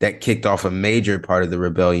that kicked off a major part of the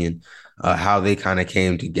rebellion. How they kind of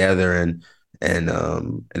came together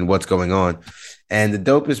and what's going on. And the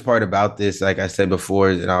dopest part about this, like I said before,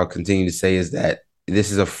 and I'll continue to say, is that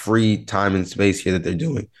this is a free time and space here that they're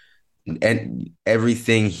doing. And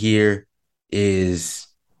everything here is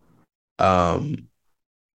there's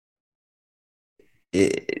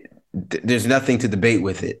nothing to debate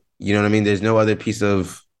with it. You know what I mean? There's no other piece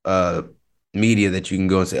of media that you can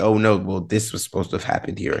go and say, oh, no, well, this was supposed to have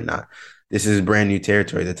happened here or not. This is brand new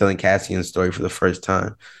territory. They're telling Cassian's story for the first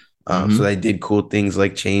time. So they did cool things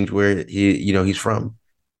like change where he's from.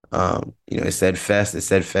 It said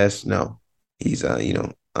Fest. No, he's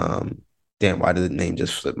damn, why did the name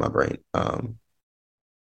just slip my brain? I'm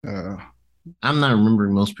not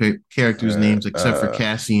remembering most characters' names except for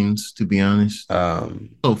Cassian's, to be honest.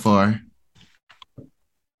 So far,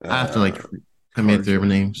 I have to commit their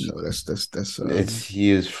names. No, that's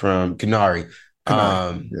he is from Kenari.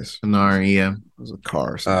 Yes, Kenari. Yeah, it was a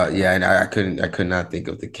car. Yeah, and I could not think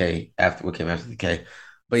of the K after what came after the K,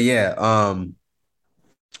 but yeah.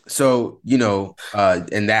 So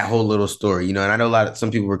and that whole little story, and I know some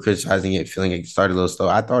people were criticizing it, feeling it started a little slow.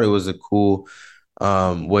 I thought it was a cool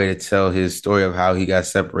way to tell his story of how he got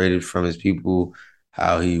separated from his people,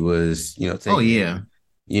 how he was, taking,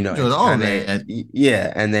 and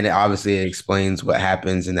then it explains what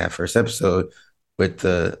happens in that first episode with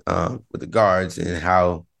the guards and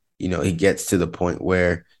how he gets to the point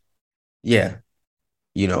where y'all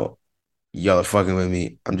are fucking with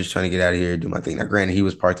me. I'm just trying to get out of here, do my thing. Now, granted, he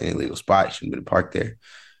was parked in an illegal spot. He shouldn't have been parked there.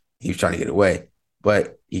 He was trying to get away,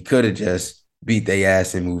 but he could have just beat their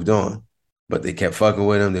ass and moved on. But they kept fucking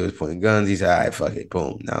with him. They was pointing guns. He said, all right, fuck it.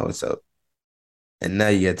 Boom. Now what's up? And now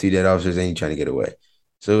you got 2 dead officers and you're trying to get away.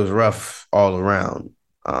 So it was rough all around.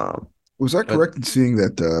 Was I correct in seeing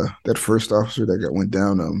that that first officer that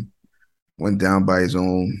went down by his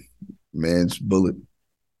own man's bullet?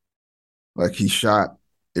 Like he shot,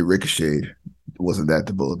 it ricocheted. Wasn't that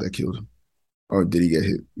the bullet that killed him? Or did he get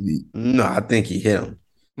hit? No, I think he hit him.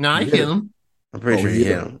 No, he hit him. I'm pretty sure he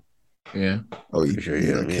hit him. Yeah. Oh, he hit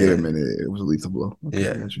him and it was a lethal blow.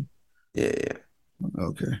 Okay, yeah.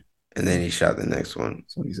 Okay. And then he shot the next one.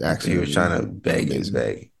 So he's actually he was trying to beg his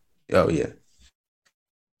bag. Oh yeah.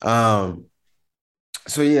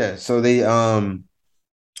 So they and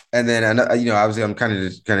then obviously I'm kind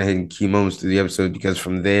of hitting key moments through the episode because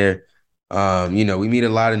from there, we meet a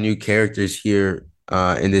lot of new characters here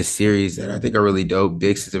in this series that I think are really dope.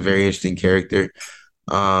 Bix is a very interesting character.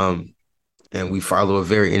 And we follow a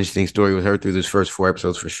very interesting story with her through this first 4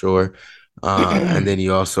 episodes for sure. And then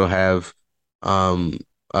you also have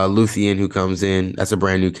Luthien who comes in. That's a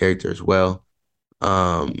brand new character as well.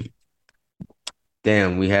 Damn,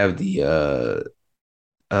 we have the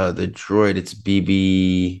droid. It's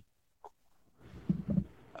BB.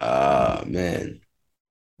 Man,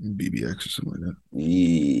 BBX or something like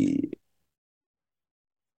that.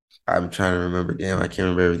 I'm trying to remember. Damn, I can't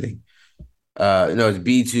remember everything. No, it's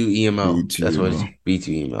B2 EMO. B2 That's what it's B2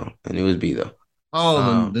 EMO. I knew it was B though.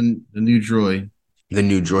 Oh, the new droid. The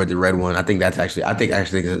new droid, the red one. I think it's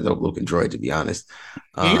a dope looking droid, to be honest.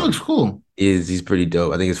 Yeah, he looks cool. He's pretty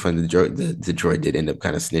dope. I think it's funny the droid did end up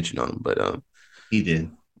kind of snitching on him, but he did.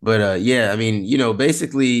 But yeah, I mean,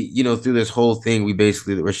 basically, through this whole thing,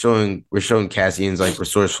 we're showing Cassian's like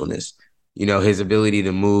resourcefulness, his ability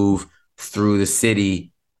to move through the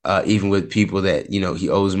city, even with people that, he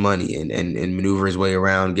owes money and maneuver his way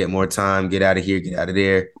around, get more time, get out of here, get out of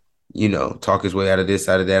there, talk his way out of this,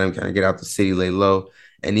 out of that, and kind of get out the city, lay low.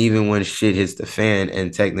 And even when shit hits the fan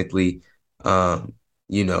and technically, the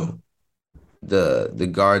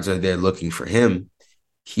guards are there looking for him,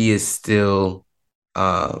 he is still,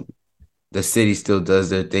 the city still does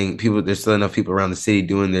their thing. There's still enough people around the city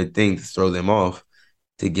doing their thing to throw them off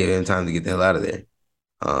to give them time to get the hell out of there,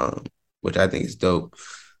 which I think is dope.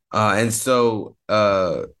 And so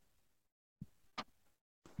let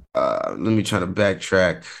me try to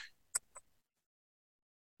backtrack.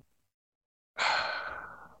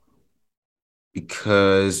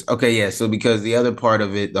 Because the other part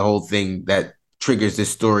of it, the whole thing that triggers this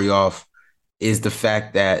story off is the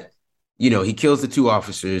fact that, he kills the two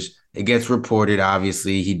officers. It gets reported,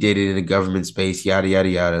 obviously. He did it in a government space, yada, yada,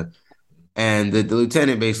 yada. And the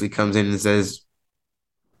lieutenant basically comes in and says,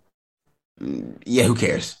 yeah, who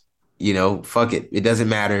cares? Fuck it. It doesn't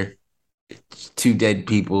matter. It's two dead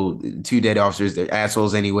people, two dead officers. They're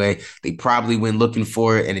assholes anyway. They probably went looking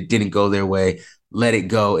for it and it didn't go their way. Let it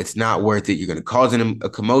go. It's not worth it. You're going to cause a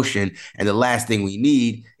commotion. And the last thing we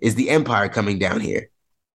need is the Empire coming down here.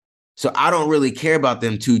 So I don't really care about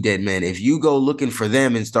them two dead men. If you go looking for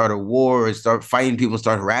them and start a war or start fighting people,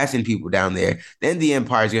 start harassing people down there, then the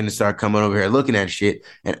Empire is going to start coming over here looking at shit.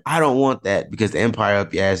 And I don't want that because the Empire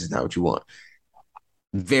up your ass is not what you want.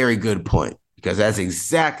 Very good point, because that's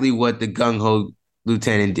exactly what the gung-ho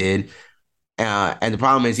lieutenant did. And the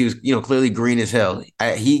problem is he was, clearly green as hell.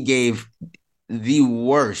 He gave the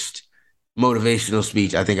worst motivational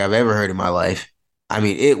speech I think I've ever heard in my life. I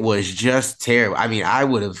mean, it was just terrible. I mean, I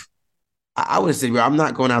would have said, bro, I'm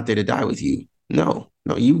not going out there to die with you. No,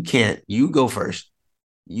 you can't. You go first.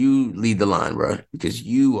 You lead the line, bro, because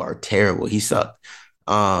you are terrible. He sucked,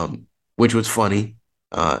 which was funny.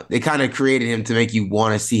 They kind of created him to make you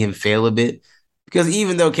want to see him fail a bit, because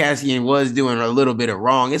even though Cassian was doing a little bit of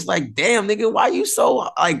wrong, it's like, damn, nigga, why you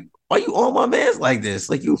on my man's like this?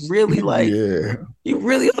 Like, you really you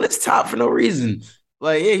really on his top for no reason.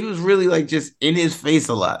 Like, yeah, he was really like just in his face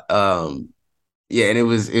a lot. Yeah, and it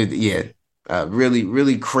was really,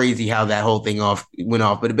 really crazy how that whole thing went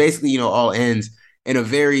off. But it basically, all ends in a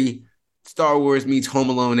very Star Wars meets Home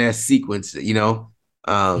Alone-esque sequence,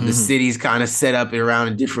 The city's kind of set up around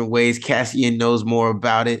in different ways. Cassian knows more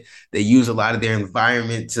about it. They use a lot of their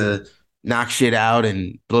environment to knock shit out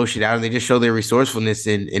and blow shit out, and they just show their resourcefulness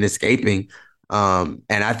in escaping. And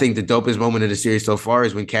I think the dopest moment of the series so far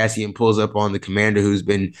is when Cassian pulls up on the commander who's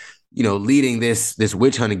been, leading this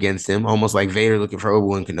witch hunt against him, almost like Vader looking for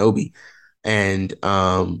Obi-Wan Kenobi. And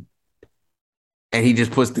he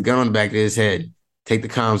just puts the gun on the back of his head, take the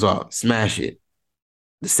comms off, smash it.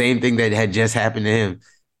 The same thing that had just happened to him.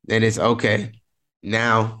 Then it's okay.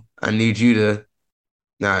 Now I need you to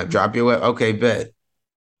drop your weapon. Okay, bet.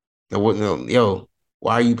 Yo,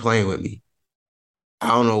 why are you playing with me? I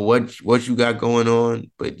don't know what you got going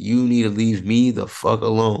on, but you need to leave me the fuck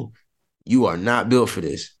alone. You are not built for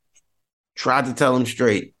this. Tried to tell him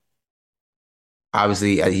straight.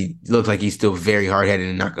 Obviously, he looks like he's still very hard-headed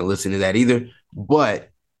and not going to listen to that either. But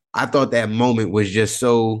I thought that moment was just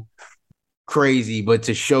so crazy, but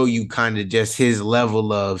to show you kind of just his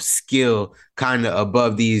level of skill kind of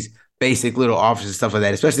above these basic little officers, stuff like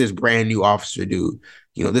that, especially this brand new officer dude.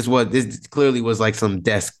 This clearly was like some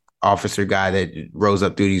desk officer guy that rose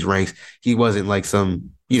up through these ranks. He wasn't like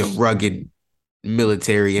some, rugged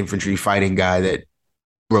military infantry fighting guy that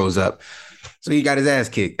rose up. So he got his ass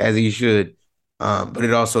kicked, as he should. But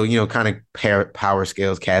it also, kind of power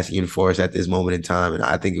scales Cassian for us at this moment in time. And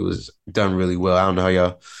I think it was done really well. I don't know how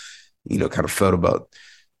y'all, kind of felt about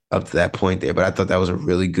up to that point there. But I thought that was a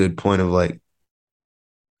really good point of like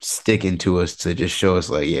sticking to us to just show us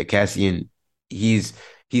like, yeah, Cassian, he's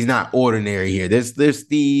not ordinary here. There's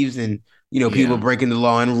thieves and, people breaking the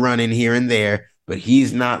law and running here and there. but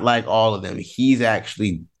he's not like all of them. He's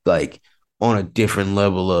actually like on a different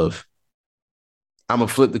level of, I'm gonna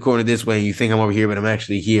flip the corner this way and you think I'm over here, but I'm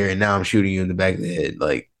actually here, and now I'm shooting you in the back of the head.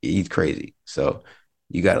 Like, he's crazy. So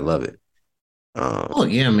you gotta love it. Oh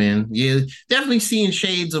yeah, man. Yeah, definitely seeing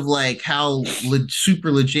shades of like how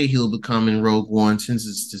super legit he'll become in Rogue One, since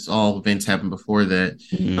it's just all events happened before that.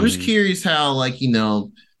 I'm just curious how, like,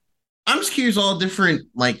 I'm just curious all different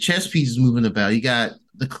like chess pieces moving about. You got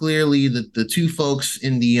clearly the two folks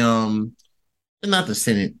in the not the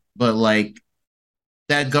Senate, but like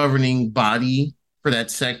that governing body for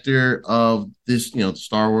that sector of this,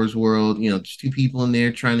 Star Wars world. There's two people in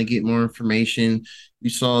there trying to get more information. We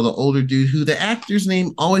saw the older dude who the actor's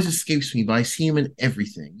name always escapes me, but I see him in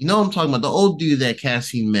everything. You know what I'm talking about? The old dude that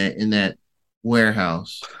Cassie met in that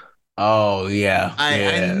warehouse. Oh yeah,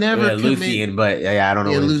 I never Luthien, but I don't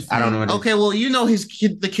know. I don't know. Okay, well,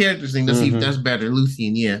 the character's name. That's better,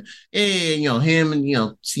 Luthien. Yeah, and him,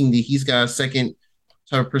 and seeing that he's got a second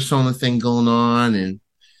type of persona thing going on, and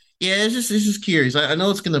yeah, it's just curious. I know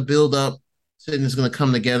it's gonna build up, and it's gonna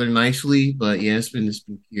come together nicely, but yeah, it's been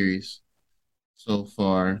curious so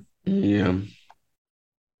far. Yeah.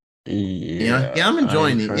 Yeah, I'm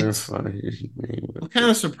enjoying it. I'm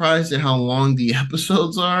kind of surprised at how long the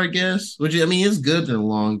episodes are, I guess. It's good they're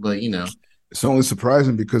long, but it's only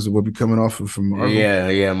surprising because of what we're coming off of from Marvel.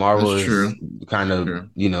 Yeah, Marvel That's is true. kind of,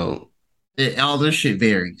 all their shit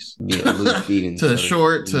varies. Yeah, to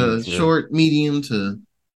short, to short, medium, to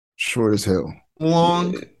short as hell,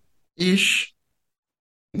 long-ish.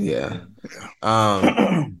 Yeah.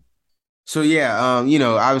 So yeah,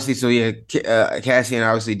 obviously, Cassian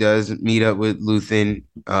obviously does meet up with Luthen,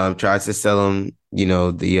 tries to sell him,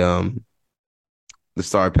 the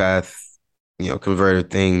Star Path, converter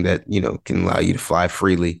thing that, can allow you to fly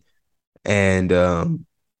freely. And Luthen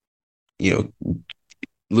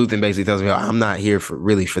basically tells me, oh, I'm not here for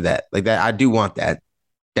that. Like that, I do want that.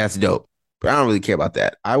 That's dope. But I don't really care about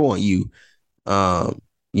that. I want you.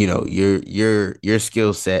 Your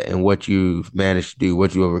skill set and what you've managed to do,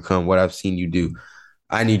 what you overcome, what I've seen you do.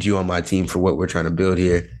 I need you on my team for what we're trying to build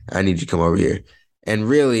here. I need you to come over here. And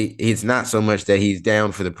really, it's not so much that he's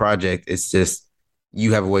down for the project. It's just,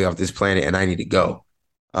 you have a way off this planet and I need to go.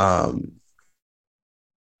 And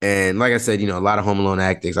like I said, a lot of Home Alone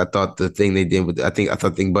actics. I thought the thing they did I thought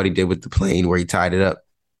the thing Buddy did with the plane where he tied it up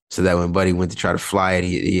so that when Buddy went to try to fly it,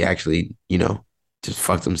 he actually, just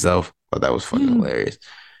fucked himself. I thought that was fucking hilarious.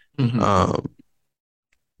 Mm-hmm.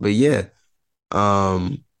 But yeah,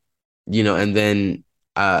 and then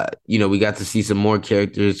we got to see some more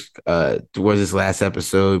characters towards this last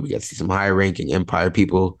episode. We got to see some higher ranking Empire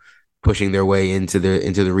people pushing their way into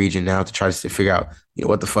the region now to try to figure out,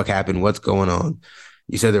 what the fuck happened, what's going on.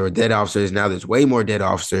 You said there were dead officers. Now there's way more dead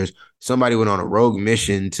officers. Somebody went on a rogue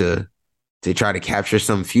mission to try to capture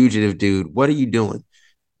some fugitive dude. What are you doing?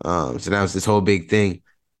 So now it's this whole big thing.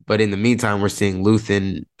 But in the meantime, we're seeing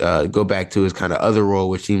Luthen go back to his kind of other role,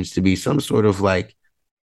 which seems to be some sort of like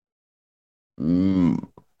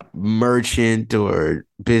merchant or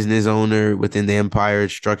business owner within the Empire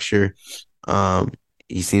structure.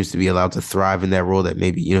 He seems to be allowed to thrive in that role that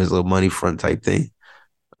maybe, his little money front type thing.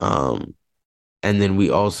 And then we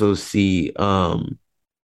also see Mon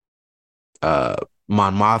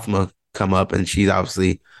Mothma come up, and she's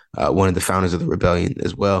obviously one of the founders of the rebellion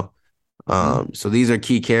as well. So these are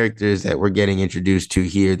key characters that we're getting introduced to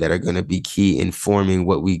here that are going to be key in forming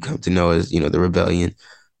what we come to know as, the rebellion,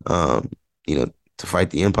 to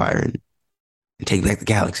fight the Empire and take back the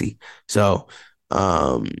galaxy. So,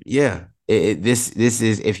 this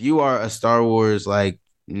is, if you are a Star Wars like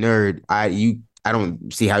nerd, I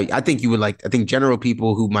don't see how, I think you would like, I think general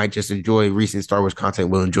people who might just enjoy recent Star Wars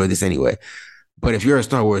content will enjoy this anyway. But if you're a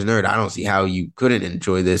Star Wars nerd, I don't see how you couldn't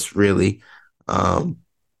enjoy this really.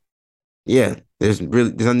 There's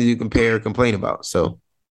nothing to compare or complain about. So,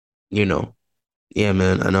 yeah,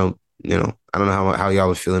 man, I know, I don't know how y'all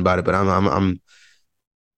are feeling about it, but I'm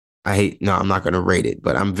not going to rate it,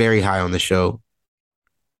 but I'm very high on the show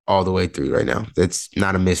all the way through right now. That's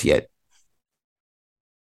not a miss yet.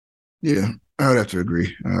 Yeah, I would have to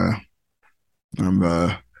agree. I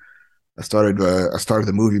started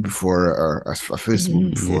the movie before, I finished the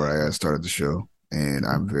movie before I started the show, and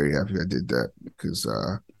I'm very happy I did that because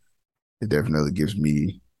it definitely gives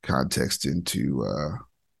me context into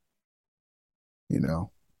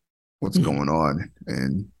what's going on,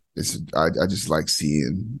 and I just like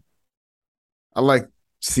seeing. I like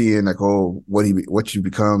seeing like, oh, what you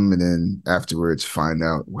become, and then afterwards find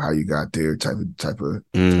out how you got there, type of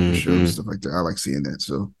show, stuff like that. I like seeing that.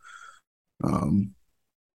 So,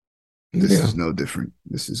 this is no different.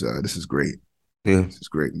 This is great. Yeah, this is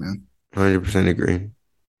great, man. 100% agree.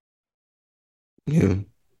 Yeah.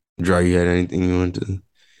 Draw, you had anything you want to?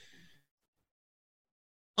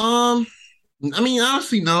 I mean,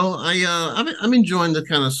 honestly, no. I'm enjoying the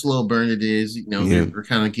kind of slow burn it is. You know, we're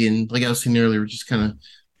kind of getting, like I was saying earlier, we're just kind of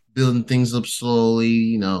building things up slowly.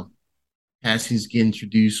 You know, Cassie's get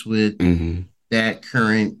introduced with that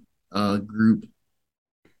current group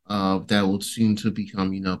that will soon to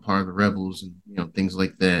become, you know, part of the rebels and, you know, things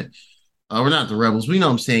like that. We're not the rebels. We know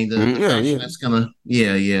what I'm saying. The faction that's gonna,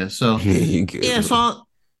 yeah. So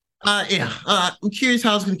I'm curious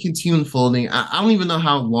how it's gonna continue unfolding. I don't even know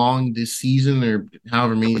how long this season or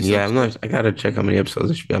however many. Yeah, I'm not. I gotta check how many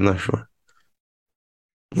episodes it should be. I'm not sure.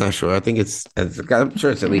 I think I'm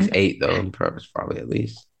sure it's at least 8 though. Probably at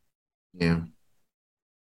least. Yeah.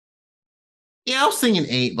 Yeah, I was thinking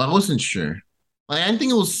 8, but I wasn't sure. Like, I didn't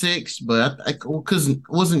think it was 6, but I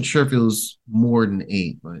wasn't sure if it was more than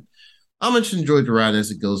 8. But I'm much enjoyed the ride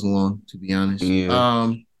as it goes along, to be honest.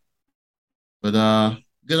 Yeah. But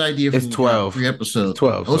good idea. It's 12. 3 episodes.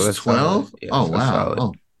 12. Oh, it's 12. Yeah, oh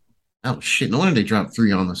wow. Oh shit! No wonder they dropped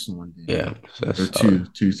 3 on us in one day. Yeah, so or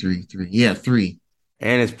two, 3. Yeah, 3.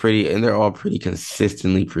 And it's pretty, and they're all pretty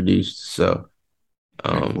consistently produced. So,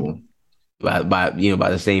 cool. by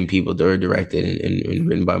the same people, they're directed and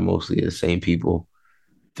written by mostly the same people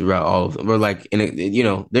throughout all of them. Or like,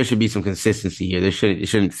 there should be some consistency here. It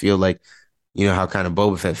shouldn't feel like, you know, how kind of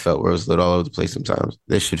Boba Fett felt, where it was lit all over the place sometimes.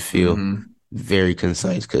 This should feel very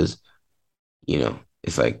concise because, you know,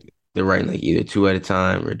 it's like they're writing like either 2 at a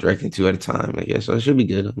time or directing 2 at a time, I guess. So it should be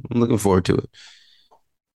good. I'm looking forward to it.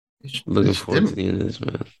 Looking forward to the end of this,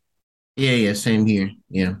 man. Yeah, same here.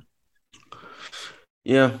 Yeah.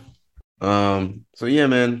 Yeah. So yeah,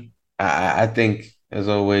 man. I think as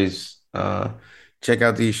always, check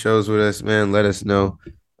out these shows with us, man. Let us know.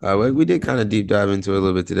 We did kind of deep dive into it a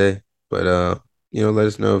little bit today, but let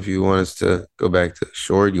us know if you want us to go back to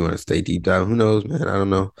short, you want to stay deep dive. Who knows, man? I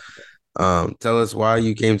don't know. Tell us why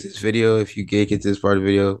you came to this video. If you get to this part of the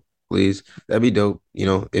video, please. That'd be dope. You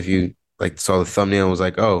know, if you like saw the thumbnail and was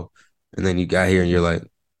like, oh, and then you got here and you're like,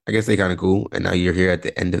 I guess they kind of cool. And now you're here at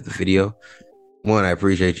the end of the video. 1, I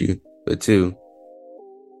appreciate you. But 2,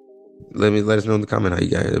 let us know in the comment how you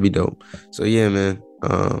got it. That'd be dope. So yeah, man.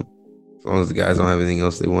 As long as the guys don't have anything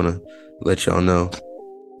else they want to let y'all know,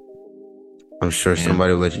 I'm sure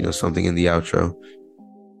somebody will let you know something in the outro.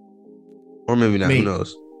 Or maybe not. Who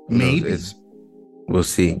knows? Maybe. We'll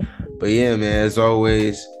see. But yeah, man, as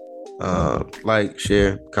always, like,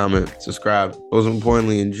 share, comment, subscribe. Most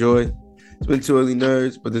importantly, enjoy. It's been 2 Ugly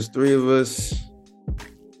Nerds, but there's 3 of us.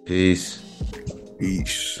 Peace.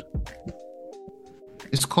 Peace.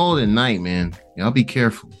 It's cold at night, man. Y'all be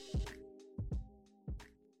careful.